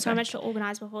heck, I have so much to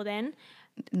organise before then.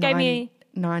 Gave me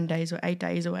 9 days or 8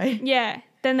 days away. Yeah.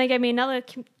 Then they gave me another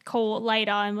call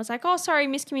later and was like, oh, sorry,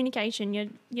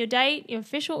 miscommunication. Your date, your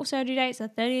official surgery date is the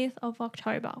 30th of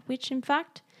October, which in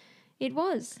fact it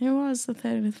was. It was the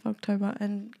 30th of October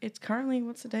and it's currently,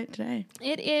 what's the date today?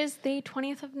 It is the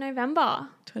 20th of November.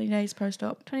 20 days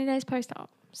post-op. 20 days post-op.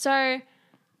 So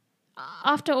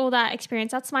after all that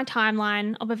experience, that's my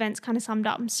timeline of events kind of summed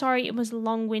up. I'm sorry it was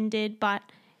long-winded, but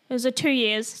it was a 2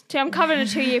 years. I'm covering a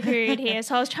 2-year period here.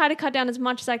 So I was trying to cut down as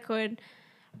much as I could.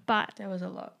 But there was a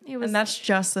lot. And that's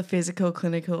just the physical,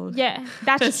 clinical. Yeah,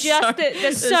 that's just it.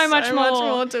 There's so much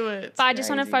more to it. It's but I just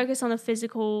want to crazy. focus on the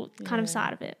physical kind of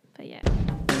side of it. But yeah.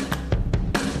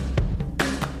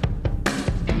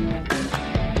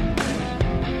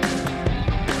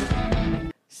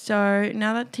 So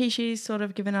now that Tishi's sort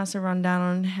of given us a rundown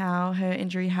on how her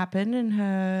injury happened and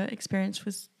her experience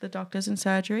with the doctors and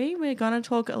surgery, we're going to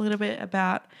talk a little bit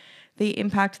about the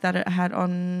impact that it had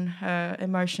on her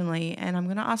emotionally, and I'm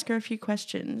going to ask her a few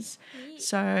questions.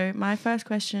 So my first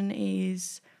question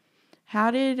is,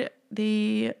 how did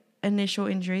the initial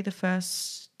injury, the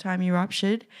first time you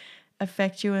ruptured,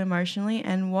 affect you emotionally,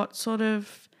 and what sort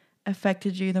of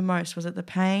affected you the most? Was it the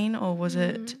pain, or was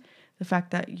it the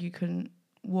fact that you couldn't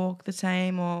walk the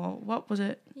same, or what was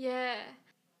it? Yeah.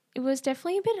 it was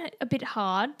definitely a bit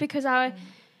hard because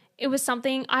it was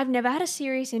something I've never had a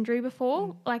serious injury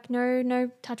before. Like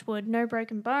no touch wood, no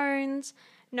broken bones,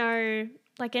 no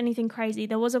like anything crazy.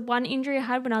 There was one injury I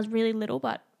had when I was really little,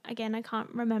 but again, I can't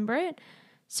remember it.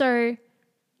 So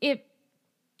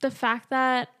the fact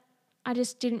that I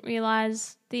just didn't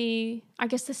realize the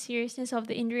seriousness of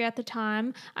the injury at the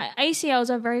time. ACLs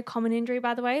are a very common injury,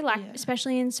 by the way, like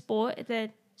especially in sport, they're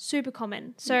super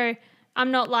common. So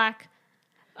I'm not like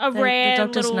rare the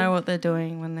doctors little... know what they're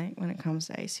doing when it comes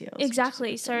to ACLs.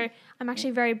 Exactly. So I'm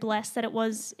actually very blessed that it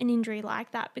was an injury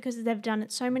like that because they've done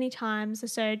it so many times, the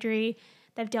surgery.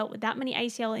 They've dealt with that many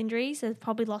ACL injuries. They've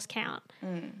probably lost count.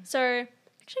 So I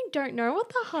actually don't know what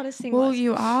the hardest thing was. Well,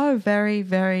 you are a very,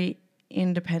 very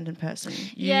independent person.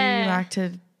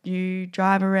 You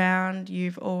drive around.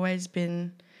 You've always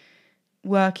been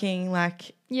working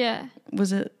like... Yeah.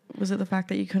 Was it the fact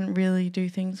that you couldn't really do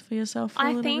things for yourself for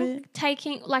a little bit? I think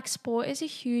taking, like, sport is a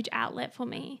huge outlet for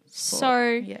me.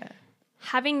 So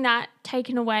having that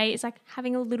taken away is like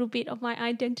having a little bit of my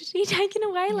identity taken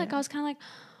away. Yeah. Like I was kind of like,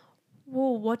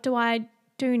 whoa, what do I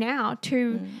do now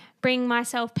to bring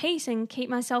myself peace and keep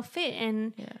myself fit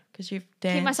and because you've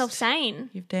danced, keep myself sane.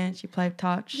 You've danced, you played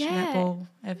touch, netball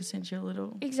ever since you were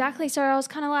little. Exactly. So I was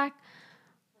kind of like,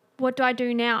 what do I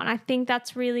do now? And I think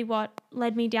that's really what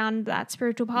led me down that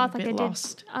spiritual path. Like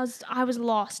lost. I was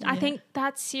lost. Yeah. I think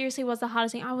that seriously was the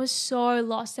hardest thing. I was so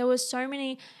lost. There was so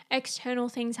many external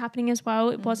things happening as well.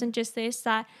 It wasn't just this,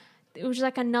 that it was just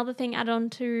like another thing added on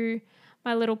to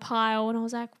my little pile. And I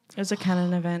was like, it was a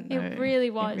canon event. Though. It really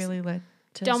was. It really led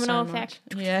to domino so effect.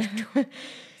 Much. Yeah.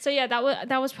 So yeah,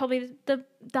 that was probably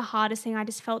the hardest thing. I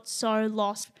just felt so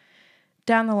lost.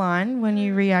 Down the line, when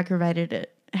you re-aggravated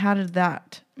it, how did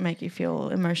that make you feel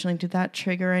emotionally? Did that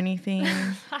trigger anything?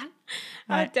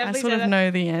 I sort of know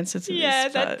the answer to this. Yeah,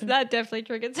 that definitely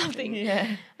triggered something.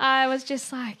 Yeah. I was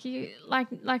just like, like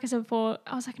I said before,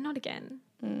 I was like, not again.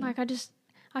 Like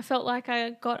I felt like I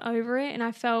got over it and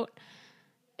it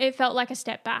felt like a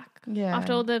step back. Yeah.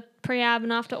 After all the pre-ab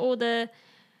and after all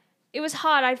it was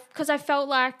hard because I felt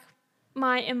like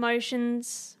my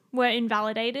emotions were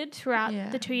invalidated throughout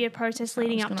the 2-year process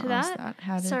leading up to that.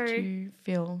 How did you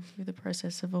feel through the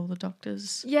process of all the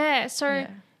doctors? Yeah, so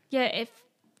if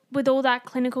with all that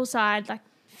clinical side, like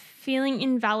feeling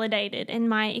invalidated and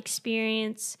my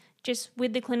experience just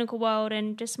with the clinical world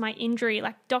and just my injury,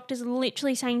 like doctors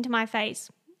literally saying to my face,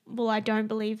 well, I don't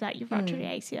believe that you've ruptured your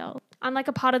ACL. I'm like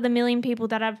a part of the million people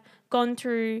that have gone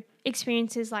through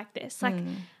experiences like this. Like,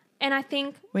 and I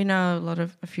think we know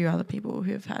a few other people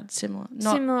who have had similar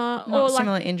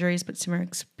injuries, but similar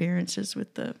experiences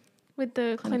with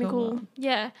the clinical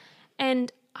yeah.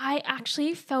 And I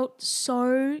actually felt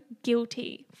so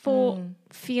guilty for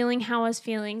feeling how I was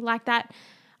feeling like that.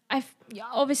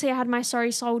 Obviously I had my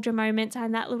sorry soldier moments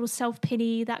and that little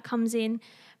self-pity that comes in,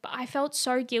 but I felt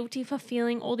so guilty for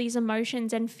feeling all these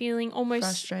emotions and feeling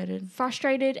almost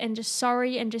frustrated and just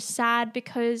sorry and just sad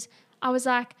because I was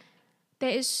like, there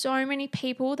is so many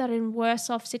people that are in worse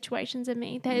off situations than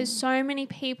me. There is so many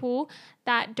people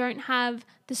that don't have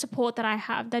the support that I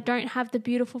have, that don't have the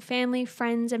beautiful family,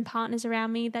 friends and partners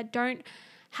around me, that don't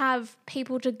have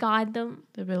people to guide them.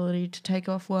 The ability to take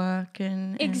off work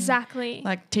and exactly.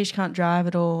 Like Tish can't drive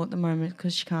at all at the moment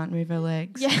because she can't move her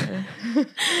legs. Yeah. So.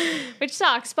 Which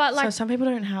sucks. But like, so some people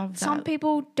don't have that. Some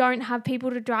people don't have people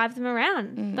to drive them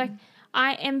around. Like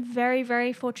I am very,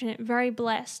 very fortunate, very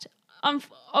blessed.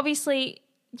 Obviously,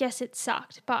 yes, it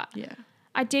sucked, but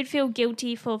I did feel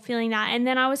guilty for feeling that. And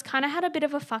then I was kind of had a bit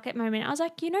of a fuck it moment. I was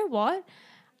like, you know what?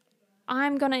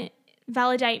 I'm going to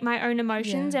validate my own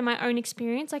emotions and my own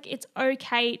experience. Like, it's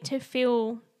okay to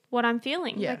feel what I'm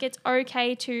feeling. Yeah. Like, it's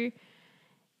okay to...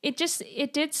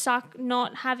 It did suck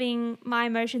not having my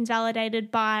emotions validated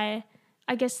by,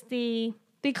 I guess, the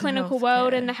clinical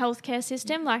world and the healthcare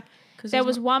system. Like, there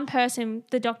was one person,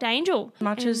 the Dr. Angel.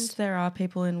 Much as there are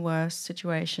people in worse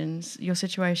situations, your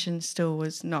situation still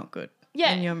was not good.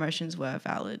 Yeah. And your emotions were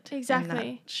valid. Exactly.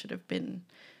 And that should have been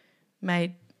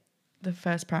made the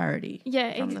first priority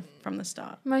from the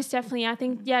start. Most definitely. I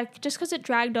think, just because it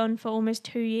dragged on for almost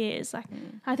 2 years, like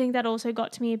I think that also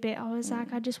got to me a bit. I was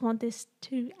like, I just want this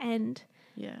to end.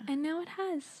 Yeah. And now it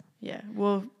has. Yeah.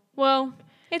 Well,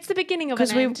 it's the beginning of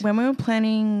an end. When we were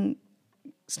planning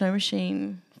Snow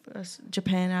Machine... our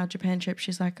Japan trip,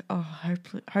 she's like, oh,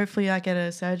 hopefully I get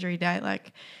a surgery date.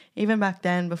 Like, even back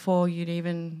then, before you'd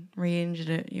even re-injured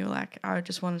it, you were like, I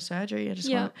just want a surgery. I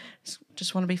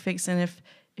just want to be fixed. And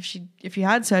if you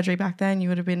had surgery back then, you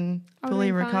would have been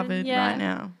fully recovered right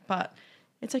now. But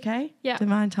It's okay. Yeah.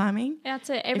 Divine timing. That's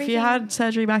it. If you had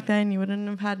surgery back then, you wouldn't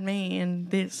have had me and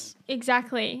this.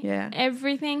 Exactly. Yeah.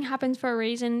 Everything happens for a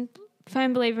reason.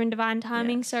 Firm believer in divine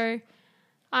timing. Yes. So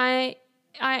I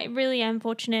really am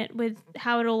fortunate with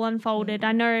how it all unfolded.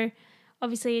 I know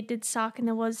obviously it did suck and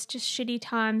there was just shitty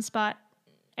times, but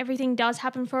everything does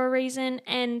happen for a reason,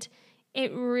 and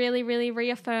it really, really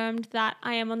reaffirmed that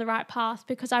I am on the right path,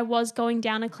 because I was going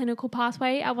down a clinical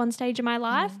pathway at one stage in my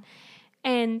life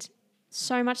and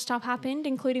so much stuff happened,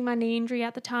 including my knee injury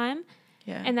at the time.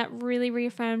 Yeah. And that really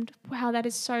reaffirmed how that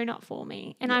is so not for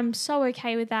me. And I'm so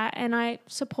okay with that. And I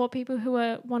support people who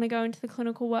want to go into the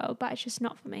clinical world, but it's just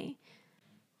not for me.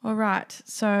 All right.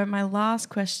 So my last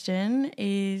question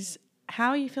is, how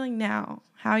are you feeling now?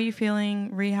 How are you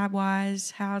feeling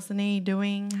rehab-wise? How's the knee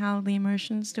doing? How are the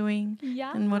emotions doing?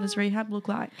 Yeah. And what does rehab look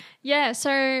like? Yeah.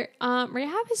 So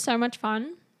rehab is so much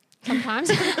fun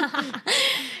sometimes.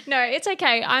 No, it's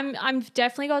okay. I've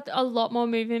definitely got a lot more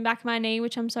movement back in my knee,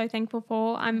 which I'm so thankful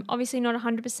for. I'm obviously not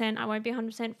 100%. I won't be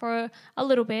 100% for a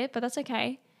little bit, but that's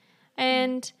okay.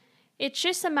 And it's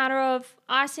just a matter of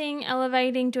icing,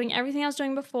 elevating, doing everything I was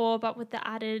doing before, but with the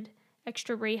added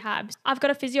extra rehab. I've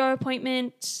got a physio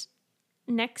appointment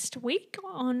next week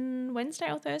on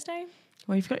Wednesday or Thursday.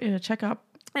 Well, you've got your checkup.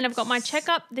 And I've got my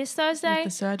checkup this Thursday. With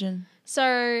the surgeon.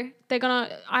 So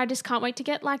I just can't wait to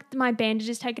get like my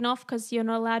bandages taken off, because you're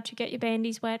not allowed to get your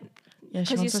bandies wet. Yeah,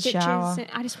 she Because your wants a stitches. shower.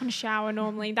 I just want to shower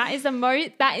normally. That is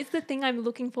the thing I'm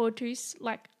looking forward to,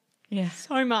 like Yeah.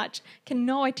 so much.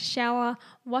 Cannot wait to shower,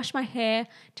 wash my hair,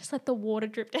 just let the water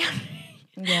drip down.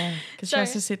 Yeah, because she So-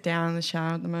 has to sit down in the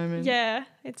shower at the moment. Yeah,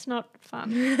 it's not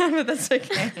fun. But that's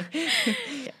okay.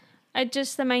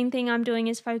 The main thing I'm doing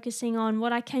is focusing on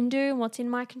what I can do and what's in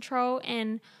my control,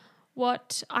 and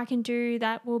what I can do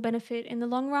that will benefit in the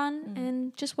long run,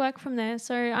 and just work from there.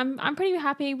 So I'm pretty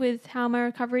happy with how my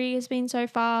recovery has been so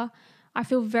far. I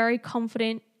feel very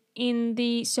confident in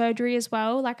the surgery as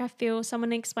well. Like, I feel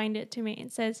someone explained it to me.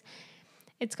 It says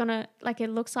it's gonna, like, it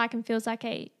looks like and feels like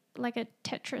a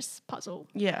Tetris puzzle.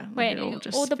 Yeah. Where it all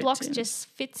just all the fits blocks in. just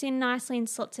fits in nicely and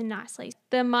slots in nicely.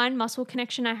 The mind-muscle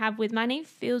connection I have with my knee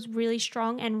feels really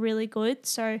strong and really good.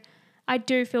 So I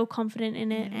do feel confident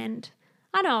in it, and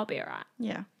I know I'll be all right.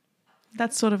 Yeah.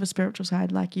 That's sort of a spiritual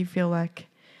side. Like, you feel like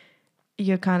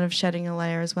you're kind of shedding a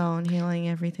layer as well and healing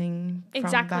everything from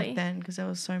Exactly. back then, because there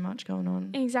was so much going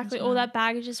on. Exactly. as All well. that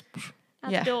baggage is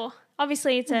out the door.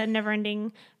 Obviously, it's a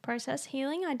never-ending process,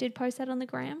 healing. I did post that on the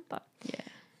gram, but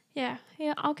yeah,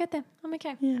 I'll get there. I'm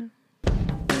okay. Yeah.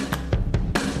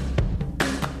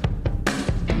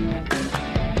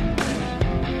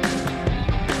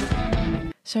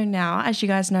 So now, as you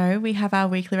guys know, we have our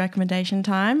weekly recommendation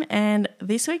time, and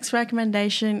this week's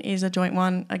recommendation is a joint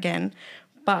one again,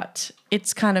 but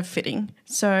it's kind of fitting.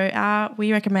 So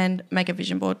we recommend make a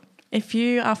vision board. If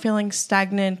you are feeling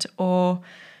stagnant or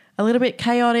a little bit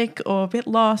chaotic or a bit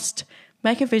lost,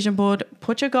 make a vision board,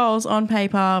 put your goals on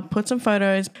paper, put some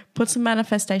photos, put some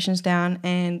manifestations down,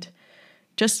 and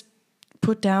just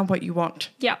put down what you want.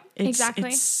 Yeah,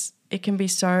 exactly. It can be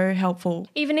so helpful.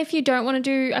 Even if you don't want to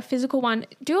do a physical one,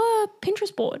 do a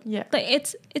Pinterest board. Yeah. Like,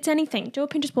 it's anything. Do a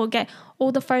Pinterest board. Get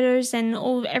all the photos and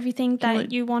everything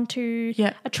that you want to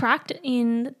attract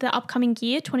in the upcoming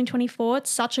year, 2024. It's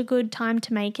such a good time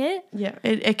to make it. Yeah.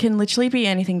 It can literally be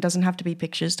anything. Doesn't have to be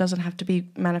pictures. Doesn't have to be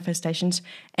manifestations.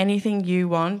 Anything you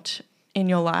want in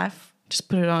your life, just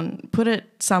put it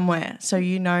somewhere so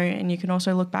you know, and you can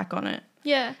also look back on it.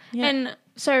 Yeah. And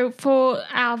so for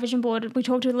our vision board, we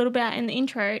talked a little bit in the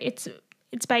intro, it's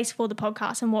based for the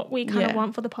podcast and what we kind of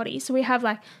want for the potty. So we have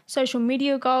like social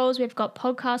media goals, we've got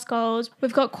podcast goals,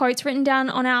 we've got quotes written down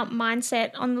on our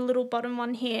mindset on the little bottom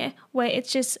one here, where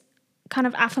it's just kind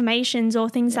of affirmations or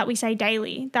things that we say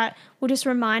daily that will just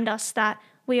remind us that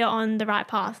we are on the right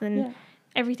path and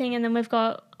everything. And then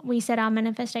we set our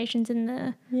manifestations in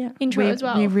the intro as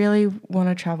well. We really want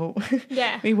to travel.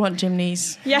 Yeah. We want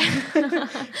gymnies. Yeah.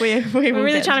 We're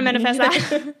really trying to manifest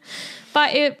that.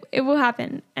 But it will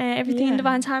happen. Everything in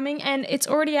divine timing, and it's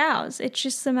already ours. It's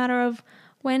just a matter of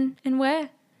when and where.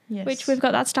 Yes. Which we've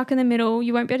got that stuck in the middle.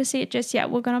 You won't be able to see it just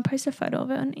yet. We're going to post a photo of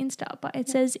it on Insta, but it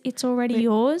says it's already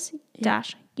yours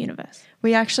 - universe.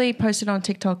 We actually posted on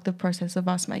TikTok the process of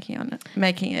us making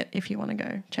it. If you want to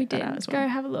go check that out as well. Go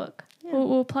have a look. Yeah.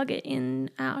 We'll plug it in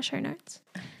our show notes.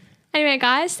 Anyway,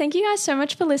 guys, thank you guys so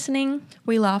much for listening.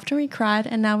 We laughed and we cried,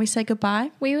 and now we say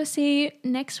goodbye. We will see you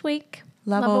next week.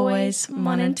 Love always,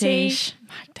 Mon and Tish.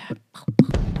 Like that.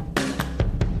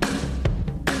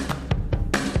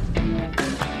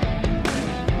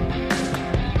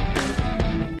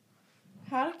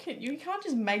 You can't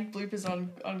just make bloopers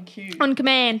on cue. On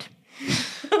command.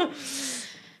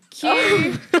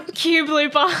 Cue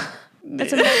blooper.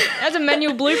 That's a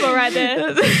manual blooper right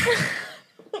there.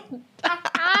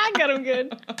 I got him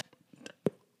good.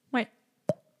 Wait.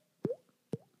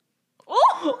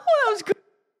 Oh, that was good.